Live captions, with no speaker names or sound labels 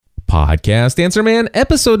Podcast Answer Man,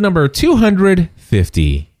 episode number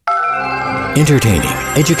 250. Entertaining,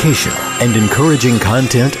 educational, and encouraging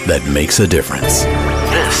content that makes a difference.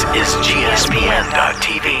 This is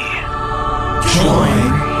GSPN.TV. Join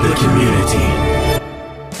the community.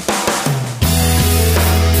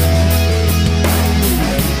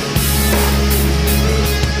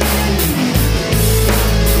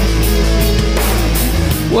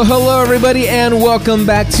 Well, hello, everybody, and welcome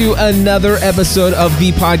back to another episode of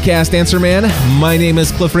the Podcast Answer Man. My name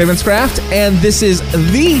is Cliff Ravenscraft, and this is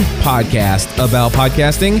the podcast about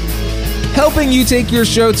podcasting, helping you take your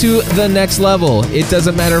show to the next level. It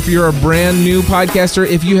doesn't matter if you're a brand new podcaster,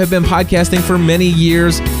 if you have been podcasting for many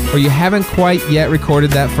years, or you haven't quite yet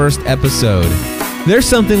recorded that first episode. There's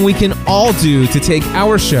something we can all do to take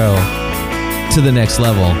our show to the next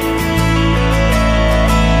level.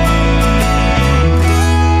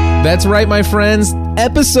 That's right, my friends.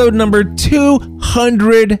 Episode number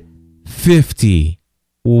 250.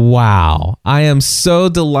 Wow. I am so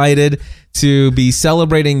delighted to be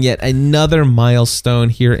celebrating yet another milestone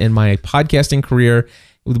here in my podcasting career.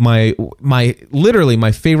 My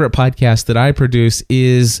favorite podcast that I produce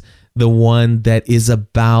is the one that is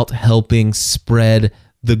about helping spread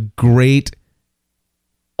the great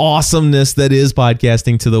awesomeness that is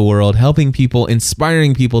podcasting to the world, helping people,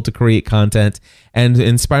 inspiring people to create content, and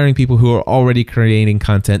inspiring people who are already creating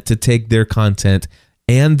content to take their content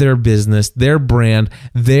and their business, their brand,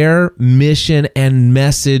 their mission and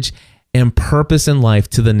message and purpose in life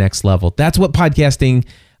to the next level. That's what podcasting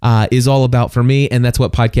is all about for me, and that's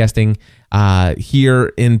what podcasting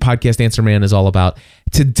here in Podcast Answer Man is all about.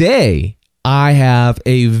 Today, I have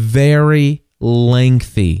a very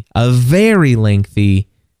lengthy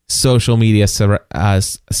social media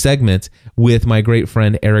segment with my great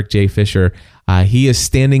friend Eric J. Fisher. He is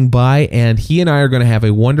standing by, and he and I are going to have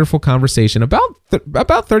a wonderful conversation about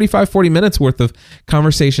 35-40 minutes worth of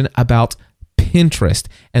conversation about Pinterest.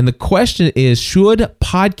 And the question is, should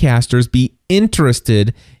podcasters be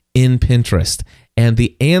interested in Pinterest? And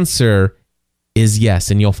the answer is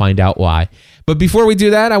yes, and you'll find out why. But before we do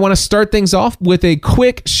that, I want to start things off with a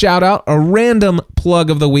quick shout out, a random plug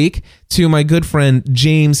of the week to my good friend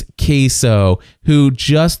James Queso, who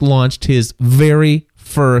just launched his very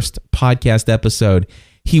first podcast episode.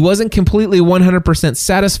 He wasn't completely 100%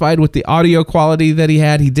 satisfied with the audio quality that he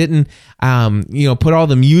had. He didn't, put all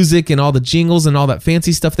the music and all the jingles and all that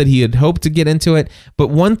fancy stuff that he had hoped to get into it.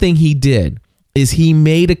 But one thing he did is he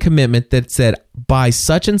made a commitment that said, by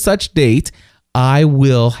such and such date, I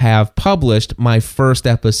will have published my first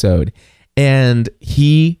episode. And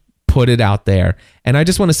he put it out there. And I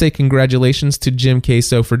just want to say congratulations to Jim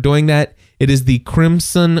Queso for doing that. It is the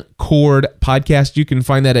Crimson Cord podcast. You can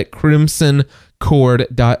find that at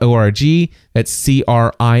crimsoncord.org. That's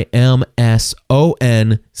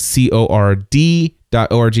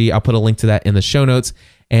CRIMSONCORD.org. I'll put a link to that in the show notes.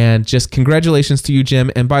 And just congratulations to you,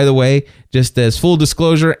 Jim. And by the way, just as full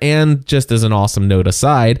disclosure and just as an awesome note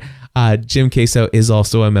aside, Jim Queso is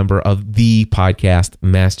also a member of the Podcast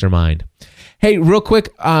Mastermind. Hey, real quick,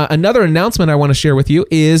 another announcement I want to share with you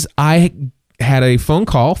is I had a phone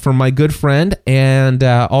call from my good friend and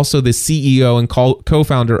also the CEO and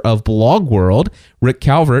co-founder of Blog World, Rick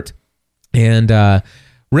Calvert. And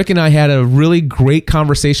Rick and I had a really great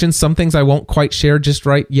conversation. Some things I won't quite share just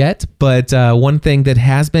right yet, but one thing that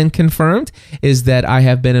has been confirmed is that I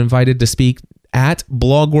have been invited to speak at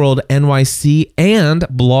Blog World NYC and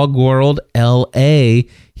Blog World LA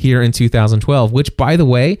here in 2012, which, by the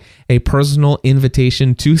way, a personal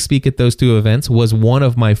invitation to speak at those two events was one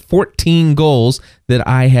of my 14 goals that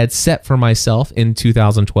I had set for myself in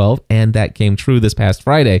 2012, and that came true this past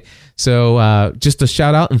Friday. So just a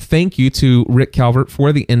shout out and thank you to Rick Calvert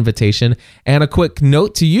for the invitation, and a quick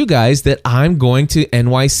note to you guys that I'm going to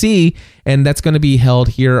NYC, and that's going to be held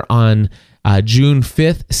here on June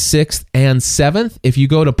 5th, 6th, and 7th. If you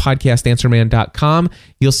go to podcastanswerman.com,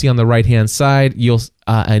 you'll see on the right-hand side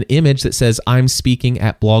an image that says I'm speaking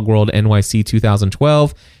at Blog World NYC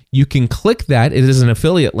 2012. You can click that. It is an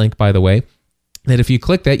affiliate link, by the way, that if you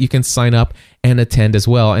click that, you can sign up and attend as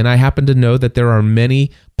well. And I happen to know that there are many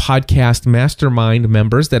Podcast Mastermind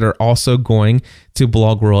members that are also going to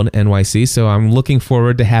Blog World NYC. So I'm looking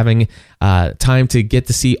forward to having time to get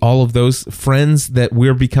to see all of those friends that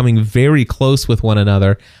we're becoming very close with one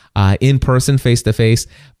another in person, face to face.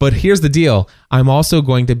 But here's the deal. I'm also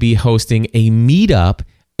going to be hosting a meetup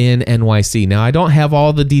in NYC. Now, I don't have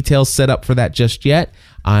all the details set up for that just yet.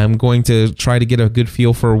 I'm going to try to get a good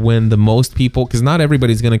feel for when the most people, because not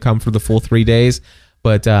everybody's going to come for the full 3 days.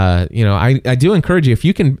 But I do encourage you, if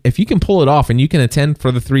you can pull it off and you can attend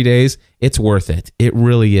for the 3 days, it's worth it. It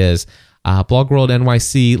really is. Blog World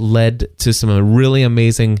NYC led to some really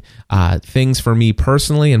amazing things for me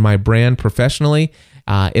personally and my brand professionally.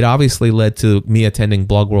 It obviously led to me attending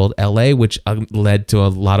Blog World LA, which led to a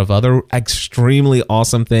lot of other extremely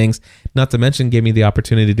awesome things. Not to mention gave me the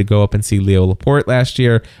opportunity to go up and see Leo Laporte last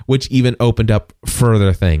year, which even opened up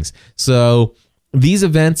further things. So these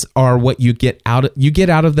events are what you get out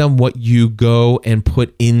of them, what you go and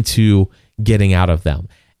put into getting out of them.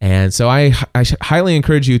 And so I highly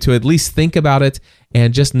encourage you to at least think about it,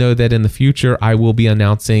 and just know that in the future I will be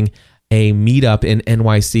announcing a meetup in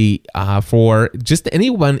NYC for just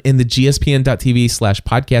anyone in the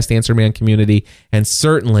gspn.tv/podcast Answer Man community, and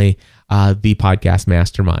certainly the podcast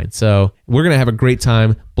mastermind. So we're going to have a great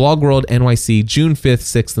time. Blog World NYC, June 5th,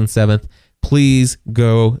 6th, and 7th. Please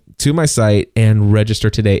go to my site and register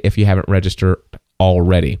today if you haven't registered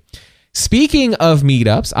already. Speaking of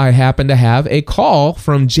meetups, I happen to have a call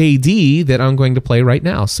from JD that I'm going to play right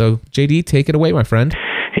now. So JD, take it away, my friend.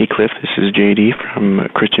 Hey Cliff, this is JD from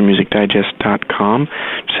ChristianMusicDigest.com.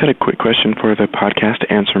 Just had a quick question for the podcast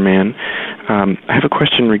Answer Man. I have a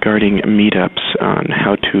question regarding meetups, on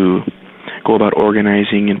how to go about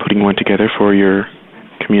organizing and putting one together for your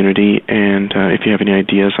community, and if you have any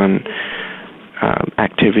ideas on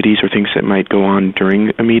activities or things that might go on during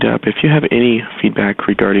a meetup. If you have any feedback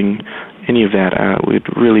regarding any of that, we'd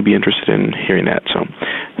really be interested in hearing that. So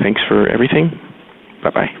thanks for everything.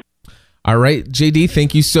 Bye-bye. All right, JD,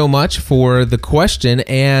 thank you so much for the question.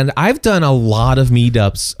 And I've done a lot of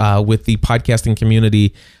meetups with the podcasting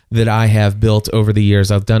community that I have built over the years.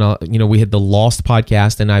 I've done, we had the Lost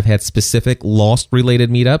podcast, and I've had specific Lost-related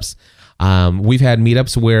meetups. We've had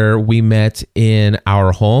meetups where we met in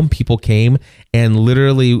our home. People came and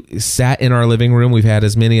literally sat in our living room. We've had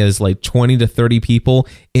as many as like 20 to 30 people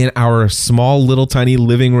in our small little tiny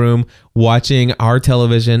living room watching our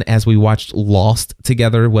television as we watched Lost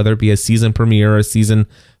together, whether it be a season premiere or a season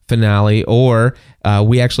finale, or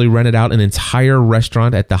we actually rented out an entire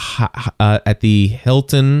restaurant at the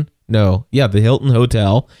Hilton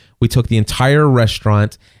Hotel. We took the entire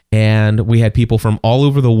restaurant, and we had people from all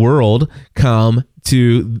over the world come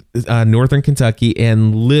to Northern Kentucky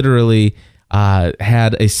and literally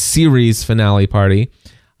had a series finale party.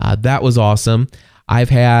 That was awesome. I've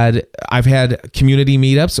had community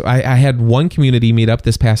meetups. I had one community meetup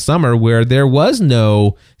this past summer where there was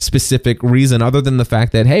no specific reason other than the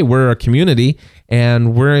fact that, hey, we're a community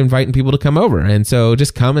and we're inviting people to come over. And so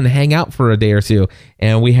just come and hang out for a day or two.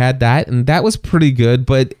 And we had that, and that was pretty good.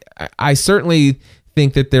 But I certainly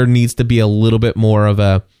think that there needs to be a little bit more of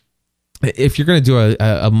if you're going to do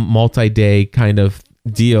a multi-day kind of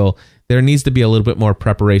deal, there needs to be a little bit more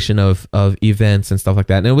preparation of events and stuff like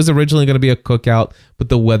that. And it was originally going to be a cookout, but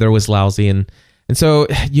the weather was lousy. And so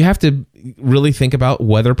you have to really think about,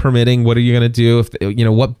 weather permitting, what are you going to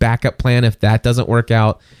do? What backup plan if that doesn't work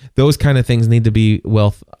out? Those kind of things need to be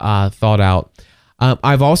well thought out.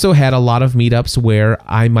 I've also had a lot of meetups where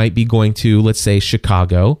I might be going to, let's say,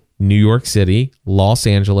 Chicago, New York City, Los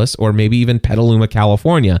Angeles, or maybe even Petaluma,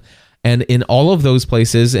 California. And in all of those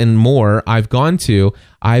places and more I've held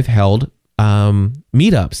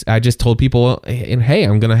meetups. I just told people, hey,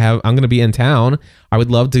 I'm going to be in town. I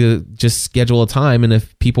would love to just schedule a time. And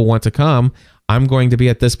if people want to come, I'm going to be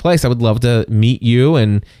at this place. I would love to meet you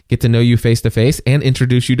and get to know you face to face and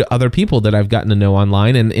introduce you to other people that I've gotten to know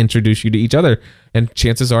online and introduce you to each other. And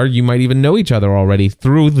chances are you might even know each other already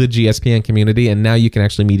through the GSPN community. And now you can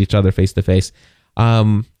actually meet each other face to face.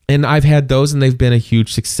 And I've had those, and they've been a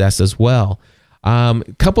huge success as well. A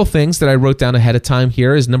couple things that I wrote down ahead of time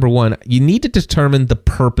here is, number one, you need to determine the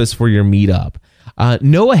purpose for your meetup.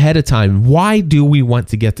 Know ahead of time, why do we want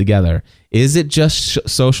to get together? Is it just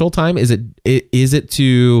social time? Is it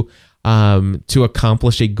to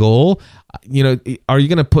accomplish a goal? Are you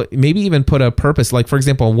going to maybe even put a purpose? Like, for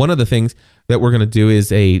example, one of the things that we're going to do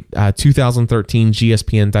is a 2013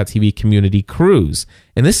 GSPN.TV community cruise.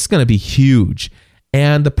 And this is going to be huge.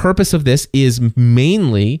 And the purpose of this is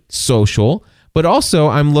mainly social, but also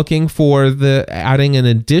I'm looking for adding an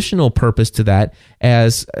additional purpose to that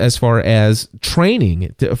as far as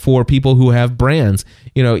training for people who have brands.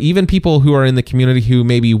 Even people who are in the community who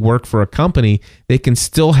maybe work for a company, they can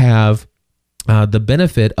still have the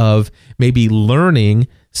benefit of maybe learning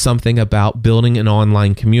something about building an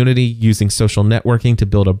online community, using social networking to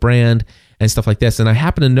build a brand and stuff like this. And I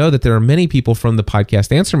happen to know that there are many people from the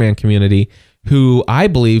Podcast Answer Man community who I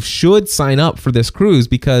believe should sign up for this cruise,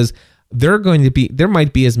 because there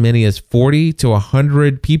might be as many as 40 to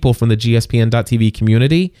 100 people from the GSPN.TV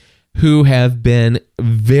community who have been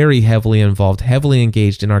very heavily involved, heavily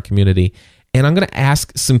engaged in our community. And I'm going to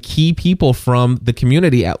ask some key people from the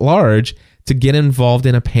community at large to get involved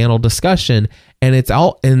in a panel discussion, and it's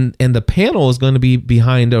all and the panel is going to be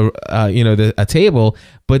behind a table.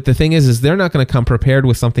 But the thing is they're not going to come prepared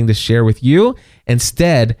with something to share with you.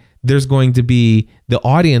 Instead, there's going to be, the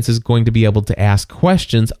audience is going to be able to ask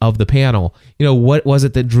questions of the panel. What was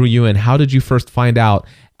it that drew you in? How did you first find out?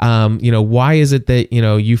 Why is it that,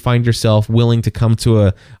 you find yourself willing to come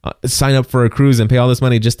to sign up for a cruise and pay all this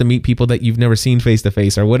money just to meet people that you've never seen face to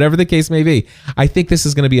face, or whatever the case may be? I think this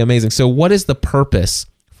is going to be amazing. So what is the purpose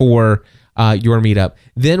for your meetup?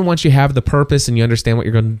 Then once you have the purpose and you understand what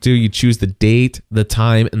you're going to do, you choose the date, the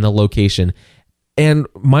time, and the location. And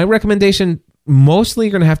my recommendation, mostly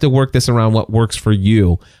you're going to have to work this around what works for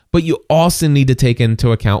you, but you also need to take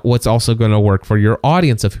into account what's also going to work for your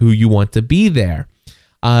audience of who you want to be there.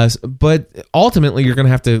 But ultimately, you're going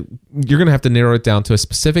to have to narrow it down to a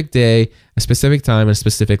specific day, a specific time, and a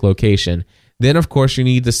specific location. Then, of course, you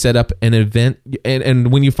need to set up an event.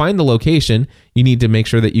 And when you find the location, you need to make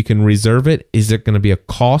sure that you can reserve it. Is there going to be a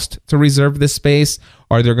cost to reserve this space?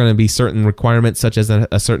 Are there going to be certain requirements, such as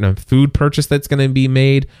a certain food purchase that's going to be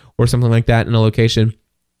made or something like that in a location?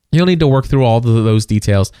 You'll need to work through all of those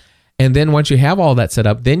details. And then once you have all that set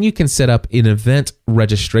up, then you can set up an event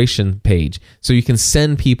registration page. So you can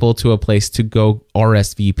send people to a place to go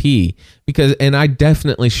RSVP. And I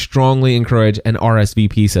definitely strongly encourage an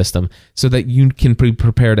RSVP system so that you can be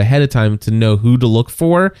prepared ahead of time to know who to look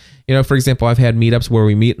for. For example, I've had meetups where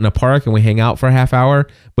we meet in a park and we hang out for a half hour,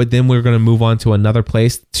 but then we're going to move on to another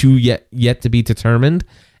place yet to be determined.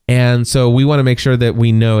 And so we want to make sure that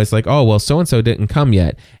we know it's like, oh, well, so-and-so didn't come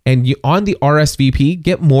yet. And you, on the RSVP,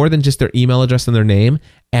 get more than just their email address and their name.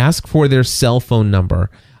 Ask for their cell phone number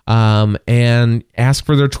and ask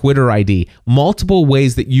for their Twitter ID. Multiple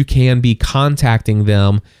ways that you can be contacting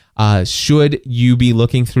them should you be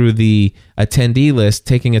looking through the attendee list,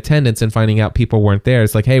 taking attendance and finding out people weren't there.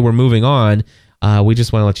 It's like, hey, we're moving on. We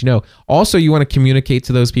just want to let you know. Also, you want to communicate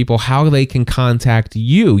to those people how they can contact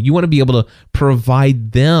you. You want to be able to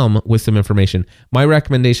provide them with some information. My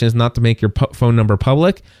recommendation is not to make your phone number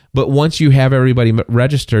public, but once you have everybody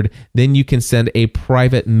registered, then you can send a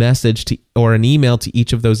private message to or an email to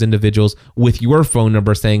each of those individuals with your phone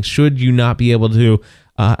number saying, should you not be able to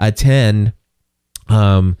attend,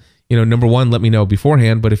 number one, let me know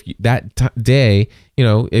beforehand. But if day,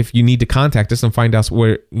 if you need to contact us and find us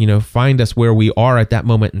where we are at that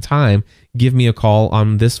moment in time, give me a call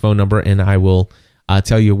on this phone number and I will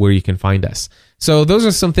tell you where you can find us. So those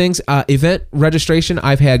are some things. Event registration,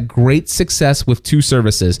 I've had great success with two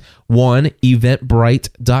services. One,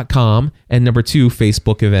 eventbrite.com, and number two,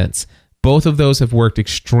 Facebook events. Both of those have worked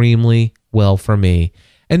extremely well for me.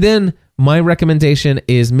 And then my recommendation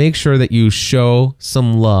is make sure that you show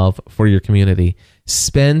some love for your community.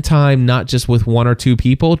 Spend time not just with one or two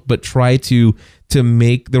people, but try to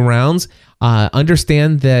make the rounds.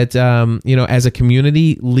 Understand that, as a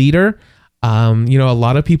community leader, a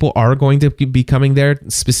lot of people are going to be coming there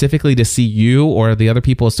specifically to see you or the other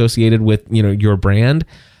people associated with, your brand.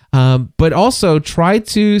 But also try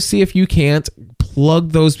to see if you can't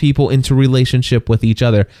plug those people into relationship with each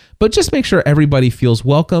other. But just make sure everybody feels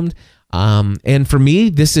welcomed. And for me,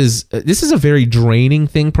 this is a very draining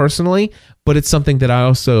thing personally, but it's something that I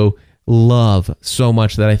also love so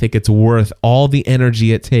much that I think it's worth all the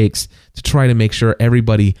energy it takes to try to make sure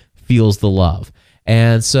everybody feels the love.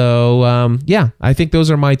 And so, I think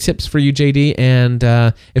those are my tips for you, JD. And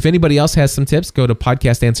if anybody else has some tips, go to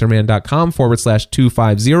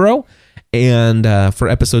podcastanswerman.com/250 and for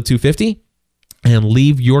episode 250 and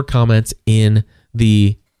leave your comments in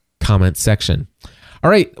the comment section. All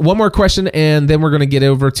right, one more question, and then we're going to get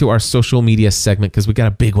over to our social media segment because we got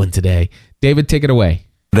a big one today. David, take it away.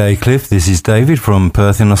 Good day, Cliff. This is David from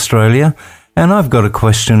Perth in Australia, and I've got a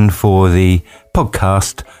question for the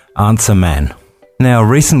podcast Answer Man. Now,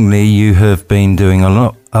 recently you have been doing a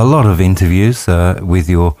lot of interviews with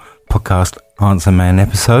your podcast Answer Man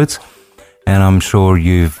episodes, and I'm sure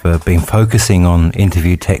you've been focusing on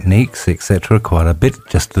interview techniques, etc., quite a bit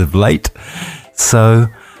just of late. So,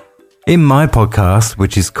 in my podcast,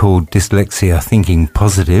 which is called Dyslexia Thinking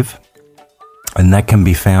Positive, and that can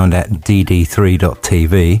be found at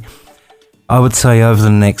dd3.tv, I would say over the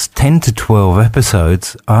next 10 to 12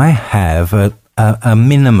 episodes, I have a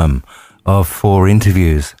minimum of 4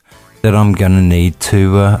 interviews that I'm going to need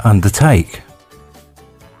to undertake.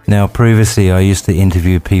 Now, previously I used to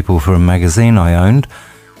interview people for a magazine I owned,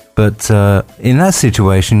 but in that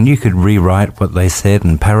situation you could rewrite what they said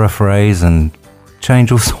and paraphrase and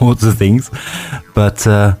change all sorts of things. But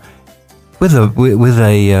with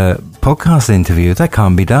a podcast interview, that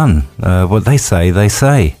can't be done. What they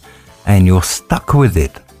say, and you're stuck with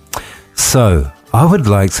it. So I would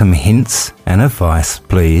like some hints and advice,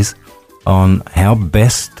 please, on how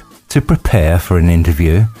best to prepare for an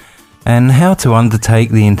interview and how to undertake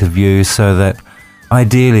the interview so that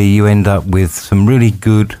ideally you end up with some really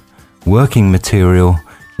good working material.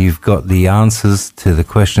 You've got the answers to the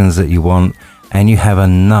questions that you want, and you have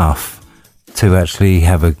enough to actually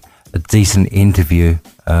have a decent interview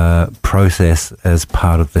process as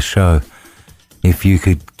part of the show. If you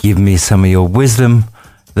could give me some of your wisdom,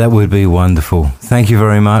 that would be wonderful. Thank you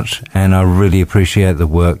very much, and I really appreciate the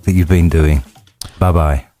work that you've been doing.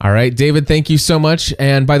 Bye-bye. All right, David, thank you so much.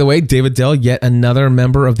 And by the way, David Dell, yet another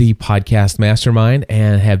member of the Podcast Mastermind,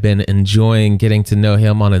 and have been enjoying getting to know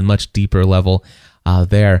him on a much deeper level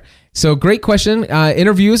there. So great question.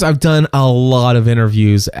 Interviews. I've done a lot of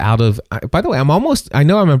interviews by the way, I'm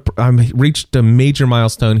reached a major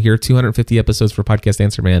milestone here, 250 episodes for Podcast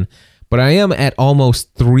Answer Man, but I am at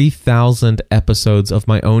almost 3,000 episodes of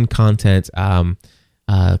my own content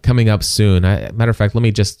coming up soon. Matter of fact, let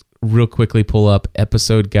me just real quickly pull up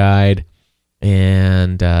episode guide,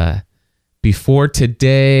 and before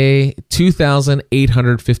today,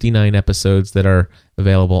 2,859 episodes that are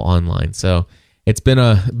available online. So it's been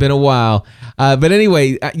a while, but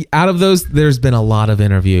anyway, out of those, there's been a lot of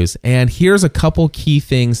interviews, and here's a couple key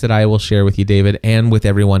things that I will share with you, David, and with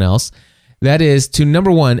everyone else. That is to, number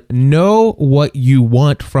one, know what you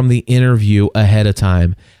want from the interview ahead of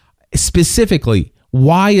time. Specifically,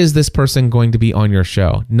 why is this person going to be on your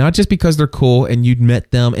show? Not just because they're cool and you'd met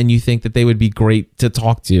them and you think that they would be great to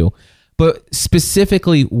talk to, but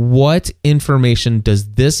specifically, what information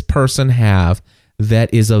does this person have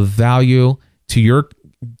that is of value to your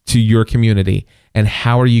community, and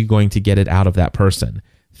how are you going to get it out of that person?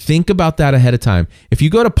 Think about that ahead of time. If you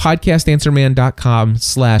go to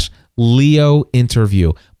podcastanswerman.com/Leo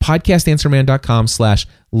interview,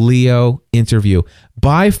 podcastanswerman.com/Leo interview,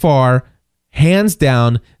 by far, hands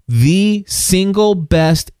down, the single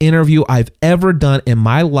best interview I've ever done in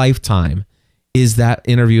my lifetime is that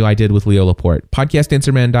interview I did with Leo Laporte.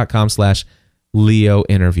 podcastanswerman.com/Leo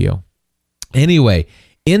interview. Anyway,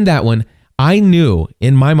 in that one, I knew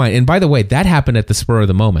in my mind, and by the way, that happened at the spur of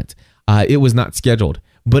the moment. It was not scheduled,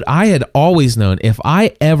 but I had always known if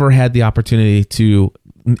I ever had the opportunity to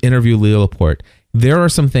interview Leo Laporte, there are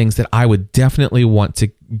some things that I would definitely want to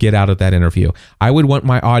get out of that interview. I would want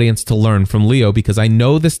my audience to learn from Leo, because I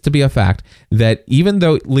know this to be a fact, that even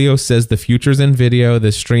though Leo says the future's in video,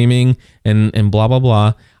 the streaming and blah, blah,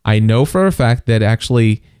 blah, I know for a fact that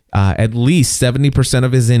actually at least 70%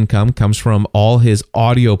 of his income comes from all his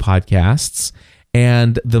audio podcasts.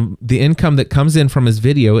 And the income that comes in from his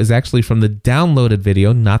video is actually from the downloaded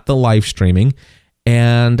video, not the live streaming.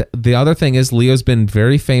 And the other thing is, Leo's been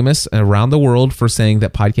very famous around the world for saying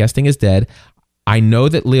that podcasting is dead. I know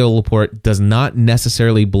that Leo Laporte does not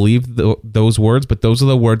necessarily believe those words, but those are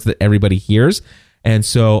the words that everybody hears. And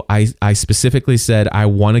so I specifically said I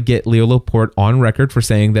want to get Leo Laporte on record for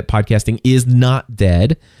saying that podcasting is not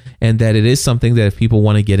dead, and that it is something that if people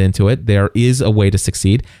want to get into it, there is a way to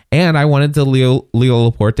succeed. And I wanted Leo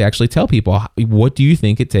Laporte to actually tell people, what do you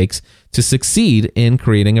think it takes to succeed in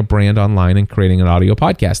creating a brand online and creating an audio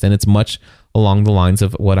podcast? And it's much along the lines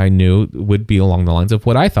of what I knew would be along the lines of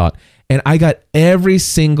what I thought. And I got every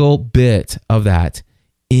single bit of that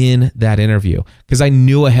in that interview, because I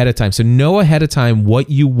knew ahead of time. So know ahead of time what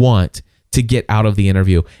you want to get out of the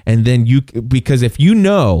interview. And then because if you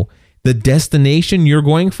know the destination you're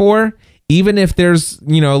going for, even if there's,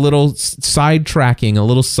 a little side tracking, a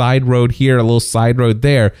little side road here, a little side road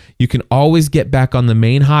there, you can always get back on the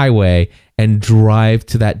main highway and drive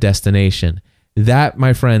to that destination. That,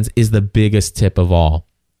 my friends, is the biggest tip of all.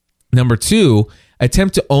 Number two,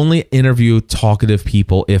 attempt to only interview talkative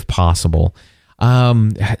people if possible. I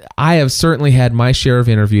have certainly had my share of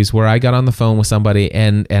interviews where I got on the phone with somebody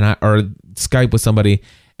or Skype with somebody,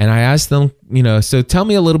 and I asked them, so tell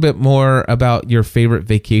me a little bit more about your favorite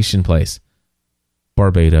vacation place.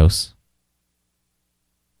 Barbados.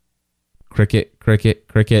 Cricket, cricket,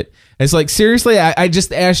 cricket. It's like, seriously, I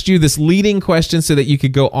just asked you this leading question so that you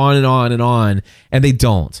could go on and on and on, and they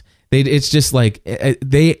don't. It's just like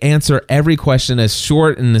they answer every question as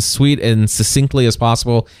short and as sweet and succinctly as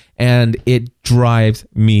possible, and it drives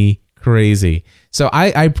me crazy. So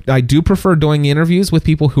I do prefer doing interviews with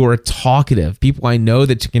people who are talkative, people I know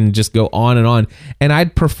that you can just go on, and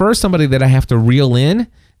I'd prefer somebody that I have to reel in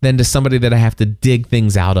than to somebody that I have to dig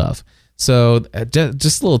things out of. So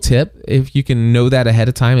just a little tip, if you can know that ahead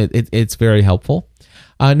of time, it's very helpful.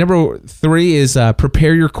 Number three is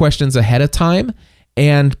prepare your questions ahead of time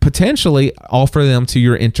and potentially offer them to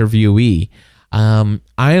your interviewee. I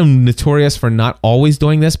am notorious for not always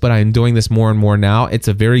doing this, but I'm doing this more and more now. It's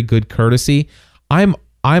a very good courtesy. I'm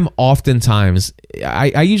oftentimes,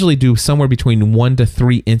 I usually do somewhere between 1 to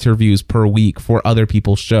 3 interviews per week for other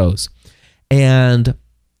people's shows. And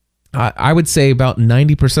I would say about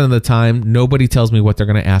 90% of the time, nobody tells me what they're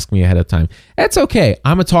going to ask me ahead of time. That's okay.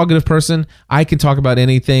 I'm a talkative person. I can talk about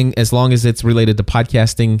anything as long as it's related to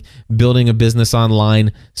podcasting, building a business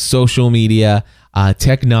online, social media,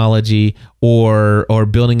 technology, or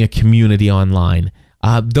building a community online.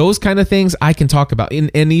 Those kind of things I can talk about,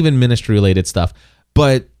 and even ministry related stuff.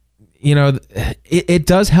 But it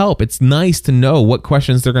does help. It's nice to know what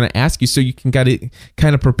questions they're going to ask you, so you can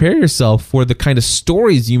kind of prepare yourself for the kind of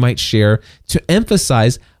stories you might share to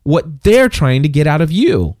emphasize what they're trying to get out of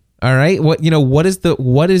you. All right, what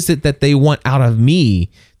is it that they want out of me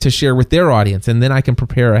to share with their audience, and then I can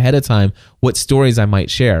prepare ahead of time what stories I might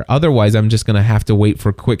share. Otherwise, I'm just going to have to wait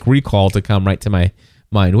for quick recall to come right to my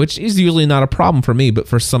mind, which is usually not a problem for me, but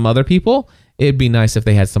for some other people, it'd be nice if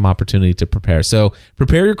they had some opportunity to prepare. So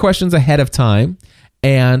prepare your questions ahead of time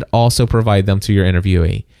and also provide them to your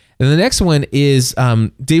interviewee. And the next one is,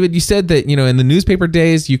 David, you said that, in the newspaper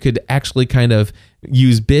days, you could actually kind of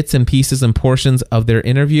use bits and pieces and portions of their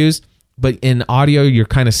interviews, but in audio, you're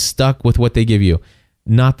kind of stuck with what they give you.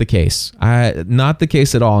 Not the case. Not the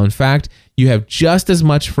case at all. In fact, you have just as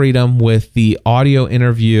much freedom with the audio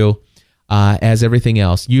interview as everything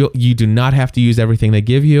else. You do not have to use everything they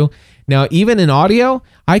give you. Now, even in audio,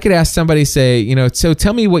 I could ask somebody, say, so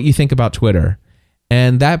tell me what you think about Twitter.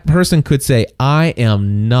 And that person could say, I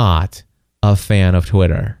am not a fan of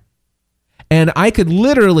Twitter. And I could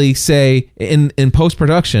literally say in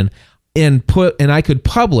post-production and I could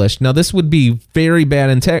publish. Now, this would be very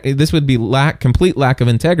bad. This would be complete lack of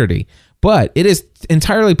integrity. But it is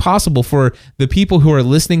entirely possible for the people who are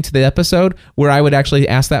listening to the episode where I would actually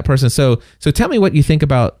ask that person, so tell me what you think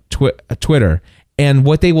about Twitter. And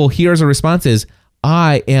what they will hear as a response is,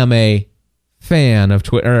 I am a fan of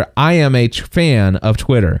Twitter. I am a fan of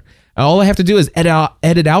Twitter. All I have to do is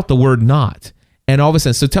edit out the word not. And all of a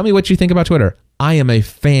sudden, so tell me what you think about Twitter. I am a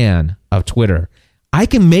fan of Twitter. I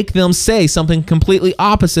can make them say something completely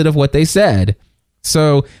opposite of what they said.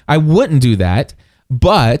 So I wouldn't do that,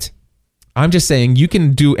 but I'm just saying you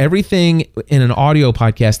can do everything in an audio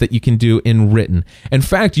podcast that you can do in written. In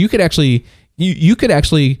fact, you could actually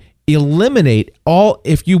eliminate all,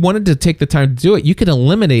 if you wanted to take the time to do it, you could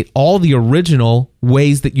eliminate all the original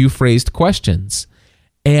ways that you phrased questions,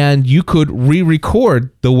 and you could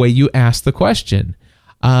re-record the way you asked the question.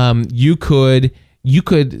 You could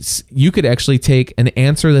actually take an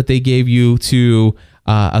answer that they gave you to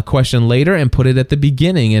a question later and put it at the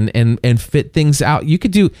beginning and fit things out. You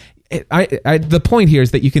could do. The point here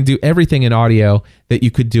is that you can do everything in audio that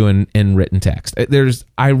you could do in written text.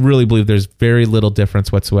 I really believe there's very little difference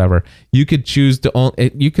whatsoever. You could choose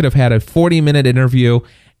you could have had a 40-minute interview,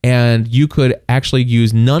 and you could actually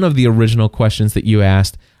use none of the original questions that you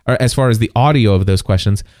asked, or as far as the audio of those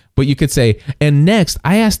questions. But you could say, and next,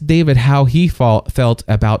 I asked David how he felt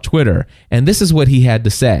about Twitter, and this is what he had to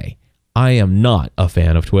say. I am not a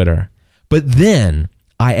fan of Twitter. But then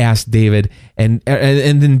I asked David, and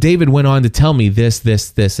then David went on to tell me this,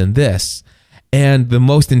 and this. And the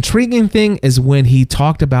most intriguing thing is when he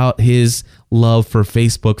talked about his love for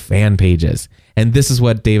Facebook fan pages. And this is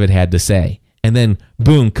what David had to say. And then,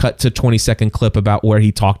 boom, cut to 20-second clip about where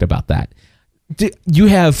he talked about that. You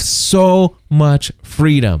have so much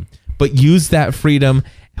freedom, but use that freedom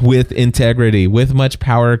with integrity. With much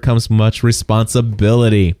power comes much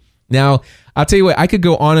responsibility. Now, I'll tell you what, I could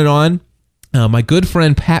go on and on. My good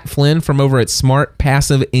friend Pat Flynn from over at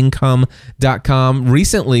smartpassiveincome.com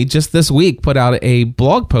recently, just this week, put out a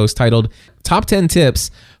blog post titled Top 10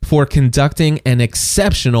 Tips for Conducting an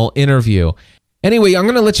Exceptional Interview. Anyway, I'm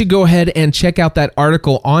going to let you go ahead and check out that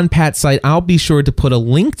article on Pat's site. I'll be sure to put a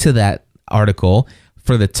link to that article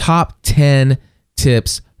for the top 10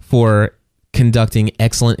 tips for conducting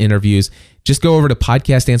excellent interviews. Just go over to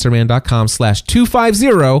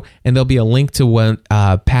podcastanswerman.com/250, and there'll be a link to what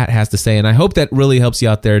Pat has to say. And I hope that really helps you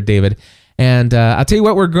out there, David. And I'll tell you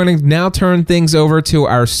what, we're going to now turn things over to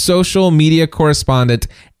our social media correspondent,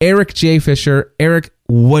 Eric J. Fisher. Eric,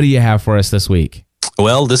 what do you have for us this week?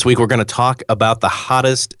 Well, this week we're going to talk about the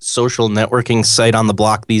hottest social networking site on the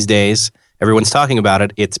block these days. Everyone's talking about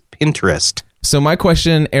it. It's Pinterest. So my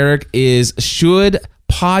question, Eric, is should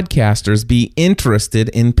podcasters be interested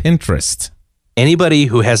in Pinterest? Anybody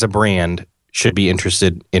who has a brand should be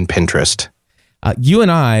interested in Pinterest. You and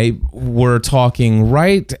I were talking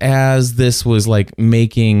right as this was like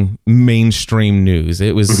making mainstream news.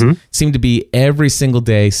 It was seemed to be every single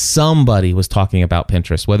day somebody was talking about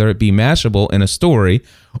Pinterest, whether it be Mashable in a story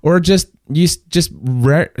or just you just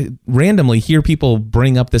randomly hear people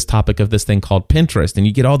bring up this topic of this thing called Pinterest, and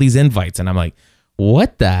you get all these invites, and I'm like,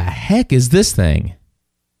 what the heck is this thing?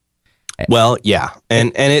 Well, yeah,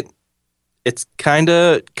 and it's kind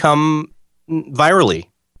of come virally,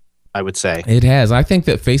 I would say. It has. I think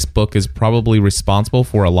that Facebook is probably responsible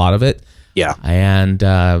for a lot of it. Yeah. And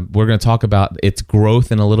we're going to talk about its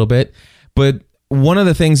growth in a little bit. But one of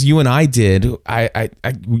the things you and I did,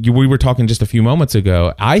 we were talking just a few moments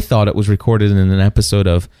ago, I thought it was recorded in an episode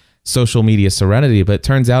of Social Media Serenity, but it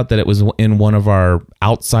turns out that it was in one of our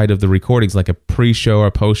outside of the recordings, like a pre-show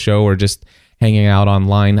or post-show or just hanging out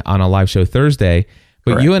online on a live show Thursday.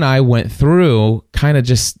 But Correct. You and I went through kind of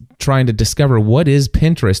just trying to discover what is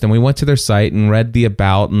Pinterest, and we went to their site and read the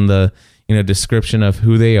about and the description of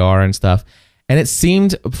who they are and stuff. And it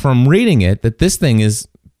seemed from reading it that this thing is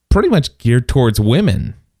pretty much geared towards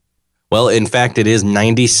women. Well, in fact, it is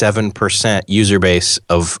 97% user base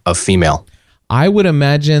of female. I would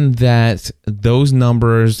imagine that those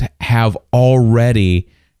numbers have already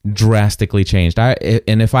drastically changed.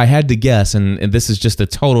 And if I had to guess, and this is just a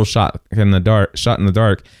total shot in the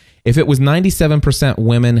dark, if it was 97%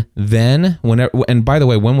 women then, and by the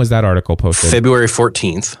way, when was that article posted? February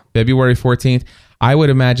 14th. February 14th. I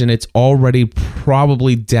would imagine it's already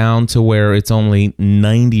probably down to where it's only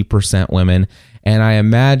 90% women. And I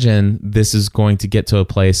imagine this is going to get to a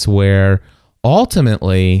place where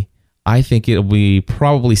ultimately, I think it'll be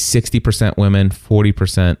probably 60% women,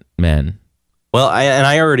 40% men. Well,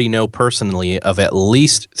 I already know personally of at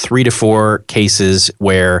least 3 to 4 cases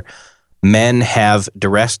where men have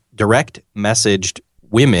direct messaged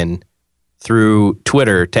women through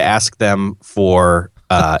Twitter to ask them for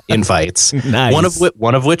invites. Nice.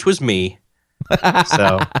 One of which was me.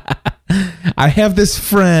 So I have this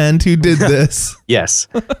friend who did this. yes.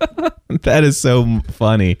 That is so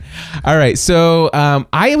funny. All right. So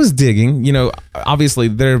I was digging, obviously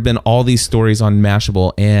there have been all these stories on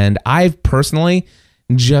Mashable, and I've personally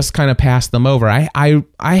just kind of passed them over. I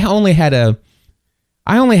only had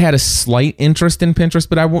a slight interest in Pinterest,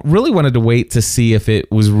 but I really wanted to wait to see if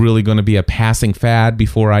it was really going to be a passing fad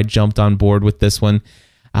before I jumped on board with this one.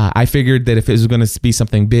 I figured that if it was going to be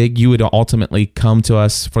something big, you would ultimately come to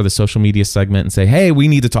us for the social media segment and say, hey, we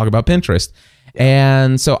need to talk about Pinterest.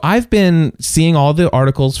 And so I've been seeing all the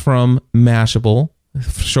articles from Mashable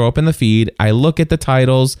show up in the feed. I look at the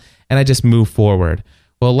titles and I just move forward.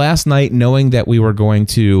 Well, last night, knowing that we were going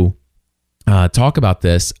to talk about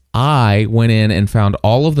this, I went in and found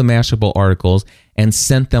all of the Mashable articles and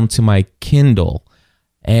sent them to my Kindle.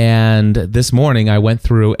 And this morning I went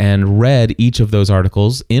through and read each of those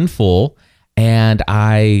articles in full, and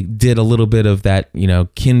I did a little bit of that,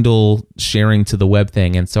 Kindle sharing to the web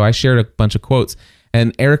thing. And so I shared a bunch of quotes.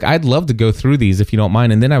 And Eric, I'd love to go through these if you don't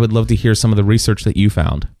mind. And then I would love to hear some of the research that you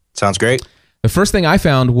found. Sounds great. The first thing I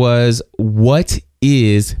found was, what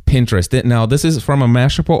is Pinterest? Now, this is from a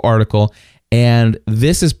Mashable article, and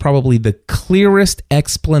this is probably the clearest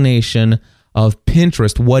explanation of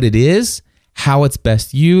Pinterest, what it is, how it's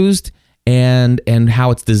best used, and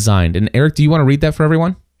how it's designed. And Eric, do you want to read that for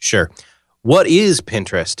everyone? Sure. What is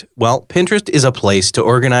Pinterest? Well, Pinterest is a place to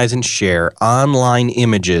organize and share online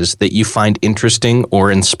images that you find interesting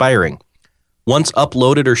or inspiring. Once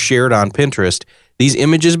uploaded or shared on Pinterest, these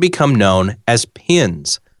images become known as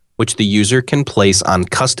pins, which the user can place on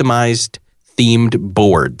customized themed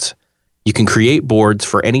boards. You can create boards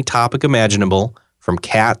for any topic imaginable, from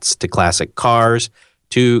cats to classic cars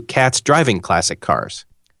to cats driving classic cars.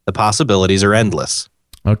 The possibilities are endless.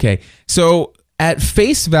 Okay, so at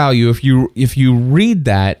face value, if you read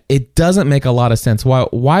that, it doesn't make a lot of sense.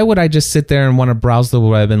 Why would I just sit there and want to browse the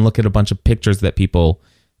web and look at a bunch of pictures that people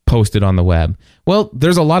posted on the web? Well,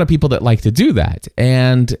 there's a lot of people that like to do that,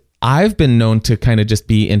 and I've been known to kind of just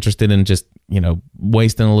be interested in just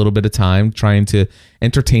wasting a little bit of time trying to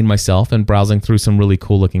entertain myself and browsing through some really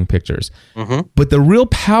cool looking pictures. Mm-hmm. But the real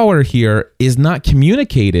power here is not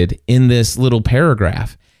communicated in this little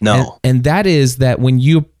paragraph. No. And that is that when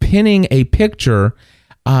you're pinning a picture,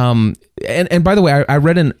 and by the way, I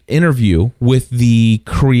read an interview with the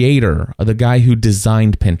creator, the guy who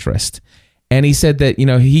designed Pinterest. And he said that,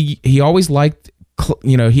 he always liked,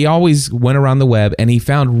 he always went around the web and he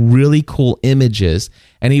found really cool images,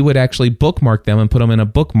 and he would actually bookmark them and put them in a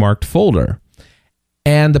bookmarked folder.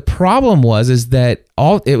 And the problem is that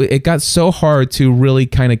it got so hard to really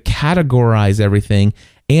kind of categorize everything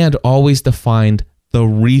and always to find the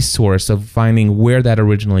resource of finding where that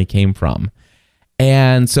originally came from.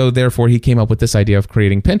 And so therefore he came up with this idea of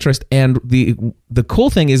creating Pinterest. And the cool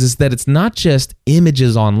thing is that it's not just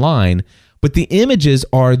images online, but the images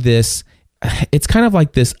are this it's kind of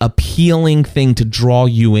like this appealing thing to draw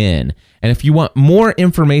you in. And if you want more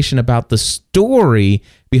information about the story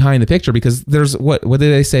behind the picture, because there's what did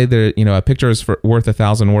they say? There, a picture is worth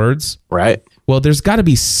 1,000 words. Right. Well, there's got to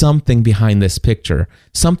be something behind this picture,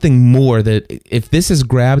 something more that if this has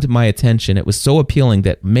grabbed my attention, it was so appealing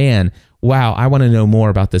that, man, wow, I want to know more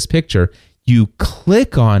about this picture. You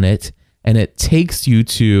click on it and it takes you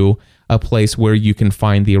to a place where you can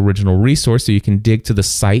find the original resource, so you can dig to the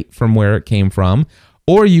site from where it came from,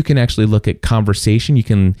 or you can actually look at conversation. You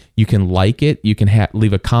can like it. You can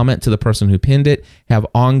leave a comment to the person who pinned it, have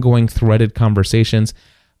ongoing threaded conversations.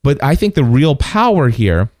 But I think the real power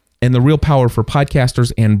here, and the real power for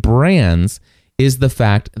podcasters and brands, is the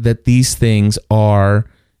fact that these things are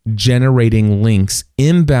generating links,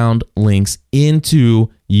 inbound links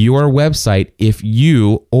into your website if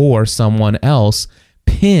you or someone else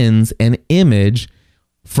pins an image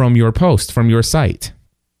from your post, from your site.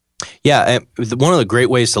 Yeah, one of the great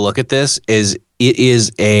ways to look at this is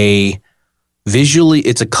it's a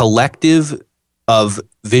collective of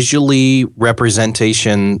visual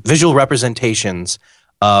representations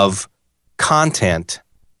of content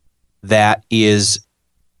that is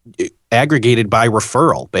aggregated by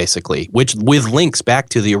referral, basically, with links back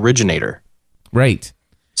to the originator. Right.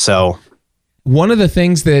 So one of the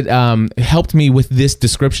things that helped me with this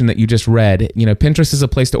description that you just read, Pinterest is a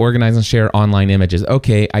place to organize and share online images.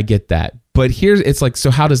 Okay, I get that. But it's like,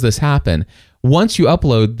 so how does this happen? Once you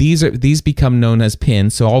upload, these become known as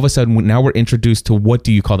pins. So all of a sudden, now we're introduced to, what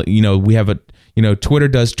do you call it? We have Twitter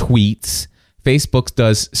does tweets, Facebook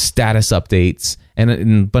does status updates, and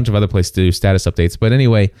a bunch of other places do status updates. But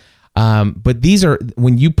anyway, but these are,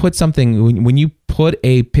 when you put something, when you put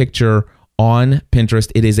a picture on Pinterest,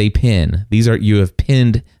 it is a pin. You have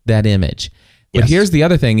pinned that image. But here's the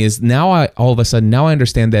other thing is, now I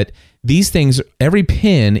understand that these things, every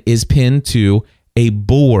pin is pinned to a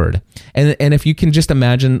board. And if you can just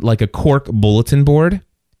imagine like a cork bulletin board,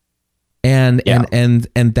 and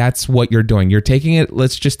that's what you're doing. You're taking it,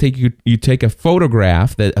 let's just take you take a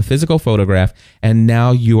photograph, a physical photograph, and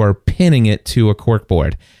now you are pinning it to a cork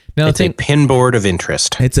board. Now it's a pin board of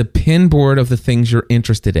interest. It's a pin board of the things you're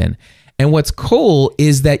interested in. And what's cool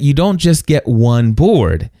is that you don't just get one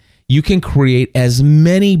board. You can create as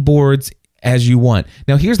many boards as you want.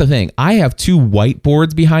 Now, here's the thing. I have 2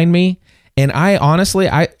 whiteboards behind me, and I honestly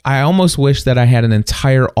almost wish that I had an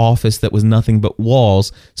entire office that was nothing but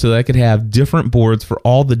walls so that I could have different boards for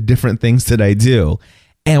all the different things that I do.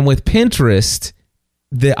 And with Pinterest,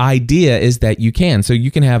 the idea is that you can. So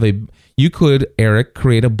you could, Eric,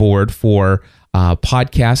 create a board for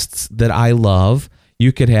podcasts that I love.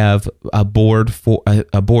 You could have a board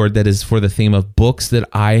that is for the theme of books that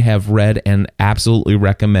I have read and absolutely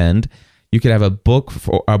recommend. You could have a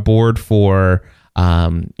board for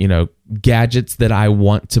gadgets that I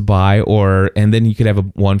want to buy, and then you could have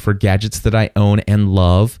one for gadgets that I own and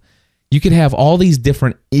love. You could have all these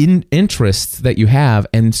different interests that you have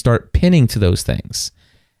and start pinning to those things.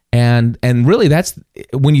 And really, that's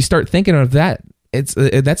when you start thinking of that.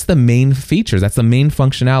 That's the main feature. That's the main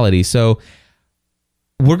functionality. So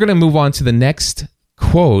we're going to move on to the next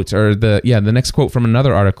quote, or the next quote from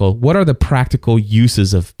another article. What are the practical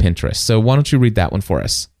uses of Pinterest? So why don't you read that one for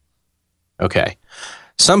us? Okay.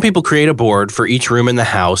 Some people create a board for each room in the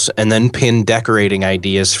house and then pin decorating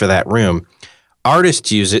ideas for that room.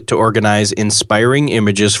 Artists use it to organize inspiring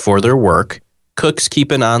images for their work. Cooks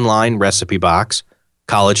keep an online recipe box.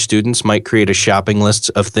 College students might create a shopping list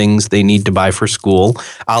of things they need to buy for school.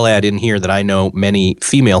 I'll add in here that I know many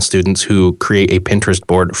female students who create a Pinterest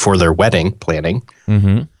board for their wedding planning.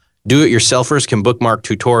 Mm-hmm. Do-it-yourselfers can bookmark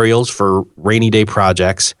tutorials for rainy day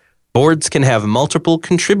projects. Boards can have multiple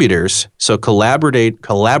contributors, so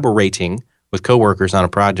collaborating with coworkers on a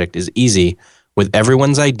project is easy with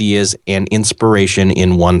everyone's ideas and inspiration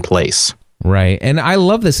in one place. Right. And I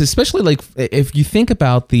love this, especially like if you think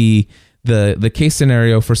about the case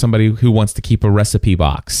scenario for somebody who wants to keep a recipe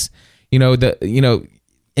box.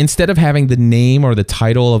 Instead of having the name or the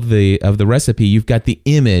title of the recipe, you've got the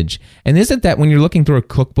image. And isn't that when you're looking through a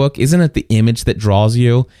cookbook, isn't it the image that draws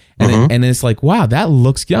you? And and it's like, wow, that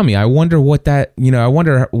looks yummy. I wonder I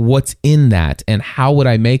wonder what's in that and how would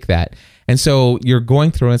I make that? And so you're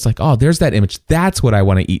going through and it's like, oh, there's that image. That's what I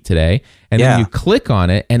want to eat today. And then you click on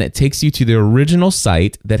it and it takes you to the original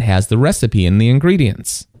site that has the recipe and the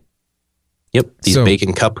ingredients. Yep. These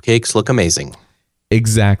bacon cupcakes look amazing.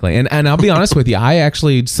 Exactly. And I'll be honest with you, I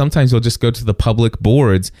actually sometimes will just go to the public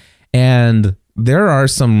boards, and there are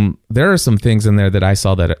some things in there that I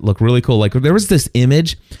saw that look really cool. Like there was this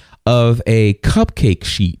image of a cupcake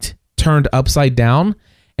sheet turned upside down,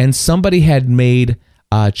 and somebody had made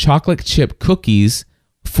chocolate chip cookies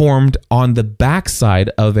formed on the backside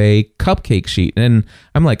of a cupcake sheet. And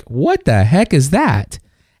I'm like, what the heck is that?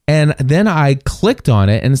 And then I clicked on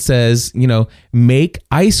it and it says, make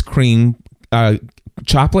ice cream,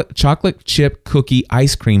 chocolate chip cookie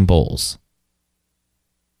ice cream bowls.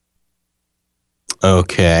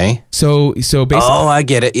 Okay. So basically, oh, I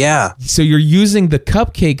get it. Yeah. So you're using the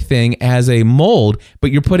cupcake thing as a mold,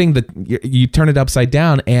 but you're putting you turn it upside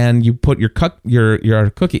down and you put your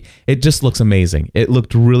cookie. It just looks amazing. It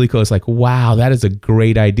looked really cool. It's like, wow, that is a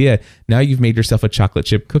great idea. Now you've made yourself a chocolate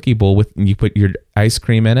chip cookie bowl and you put your ice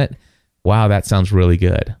cream in it. Wow, that sounds really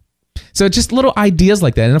good. So just little ideas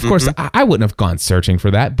like that. And of course, I wouldn't have gone searching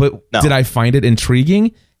for that, but did I find it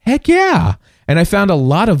intriguing? Heck yeah. And I found a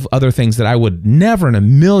lot of other things that I would never in a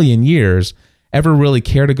million years ever really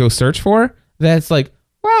care to go search for. That's like,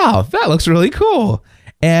 wow, that looks really cool.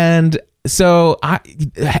 And so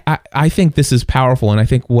I think this is powerful. And I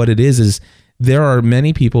think what it is there are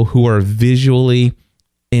many people who are visually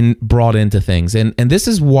brought into things. And this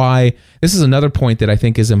is why, this is another point that I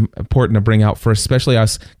think is important to bring out for especially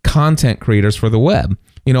us content creators for the web.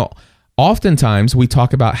 Oftentimes we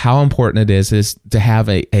talk about how important it is to have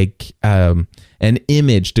an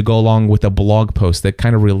image to go along with a blog post that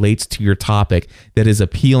kind of relates to your topic, that is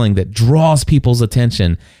appealing, that draws people's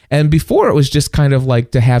attention. And before it was just kind of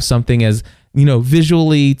like to have something as,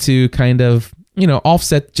 visually to kind of,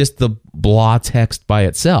 offset just the blah text by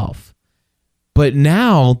itself. But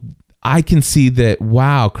now I can see that,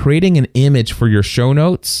 wow, creating an image for your show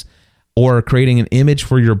notes or creating an image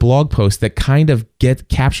for your blog post that kind of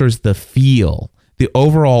captures the feel, the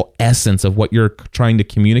overall essence of what you're trying to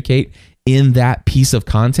communicate in that piece of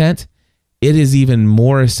content, it is even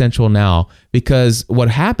more essential now, because what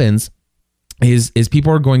happens is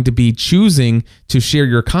people are going to be choosing to share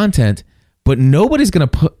your content, but nobody's going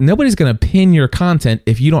to pin your content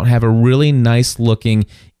if you don't have a really nice looking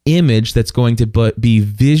image that's going to be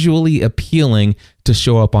visually appealing to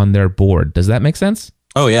show up on their board. Does that make sense?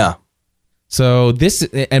 Oh yeah. So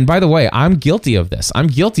and by the way, I'm guilty of this. I'm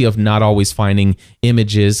guilty of not always finding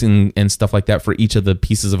images and stuff like that for each of the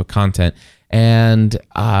pieces of content. And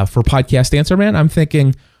for Podcast Answer Man, I'm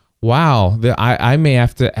thinking, wow, I may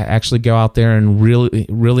have to actually go out there and really,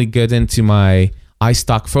 really get into my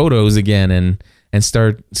iStock photos again and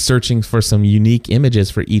start searching for some unique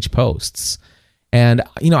images for each posts. And,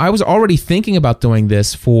 I was already thinking about doing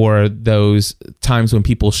this for those times when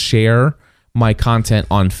people share my content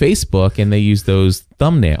on Facebook and they use those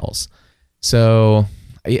thumbnails. So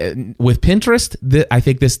with Pinterest, I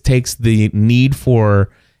think this takes the need for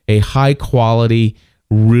a high quality,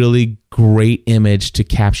 really great image to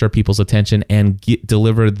capture people's attention and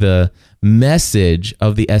deliver the message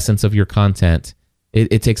of the essence of your content.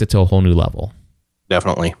 It takes it to a whole new level.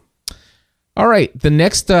 Definitely. All right. The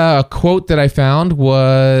next quote that I found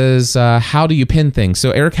was, how do you pin things?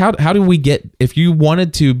 So Eric, how do we if you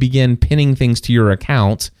wanted to begin pinning things to your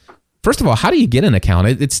account, first of all, how do you get an account?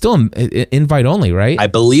 It's still invite only, right? I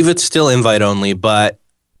believe it's still invite only, but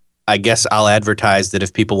I guess I'll advertise that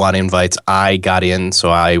if people want invites, I got in, so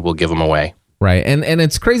I will give them away. Right. And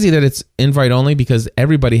it's crazy that it's invite only because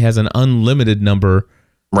everybody has an unlimited number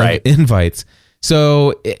of invites.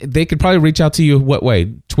 So they could probably reach out to you what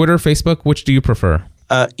way? Twitter, Facebook, which do you prefer?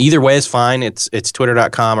 Either way is fine. It's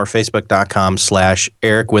twitter.com or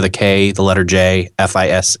facebook.com/Eric with a K, the letter J,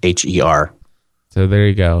 FISHER. So there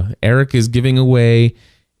you go. Eric is giving away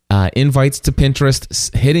invites to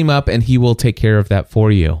Pinterest. Hit him up and he will take care of that for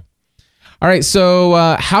you. All right.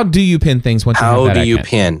 So how do you pin things once you have that? How do you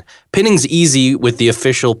pin? Pinning's easy with the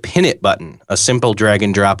official Pin It button, a simple drag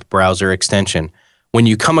and drop browser extension. When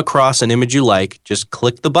you come across an image you like, just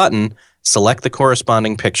click the button, select the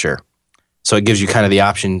corresponding picture. So it gives you kind of the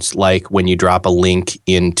options, like when you drop a link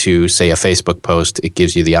into, say, a Facebook post, it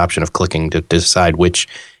gives you the option of clicking to decide which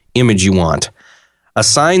image you want.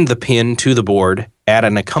 Assign the pin to the board, add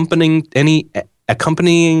an accompanying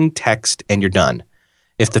text, and you're done.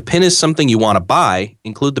 If the pin is something you want to buy,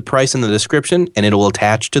 include the price in the description, and it will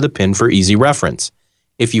attach to the pin for easy reference.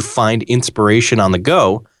 If you find inspiration on the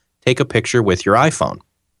go, take a picture with your iPhone.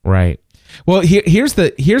 Right. Well, here's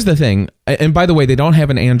the thing. And by the way, they don't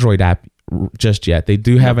have an Android app just yet. They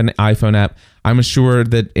do have an iPhone app. I'm sure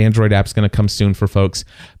that Android app's going to come soon for folks.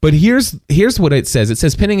 But here's what it says. It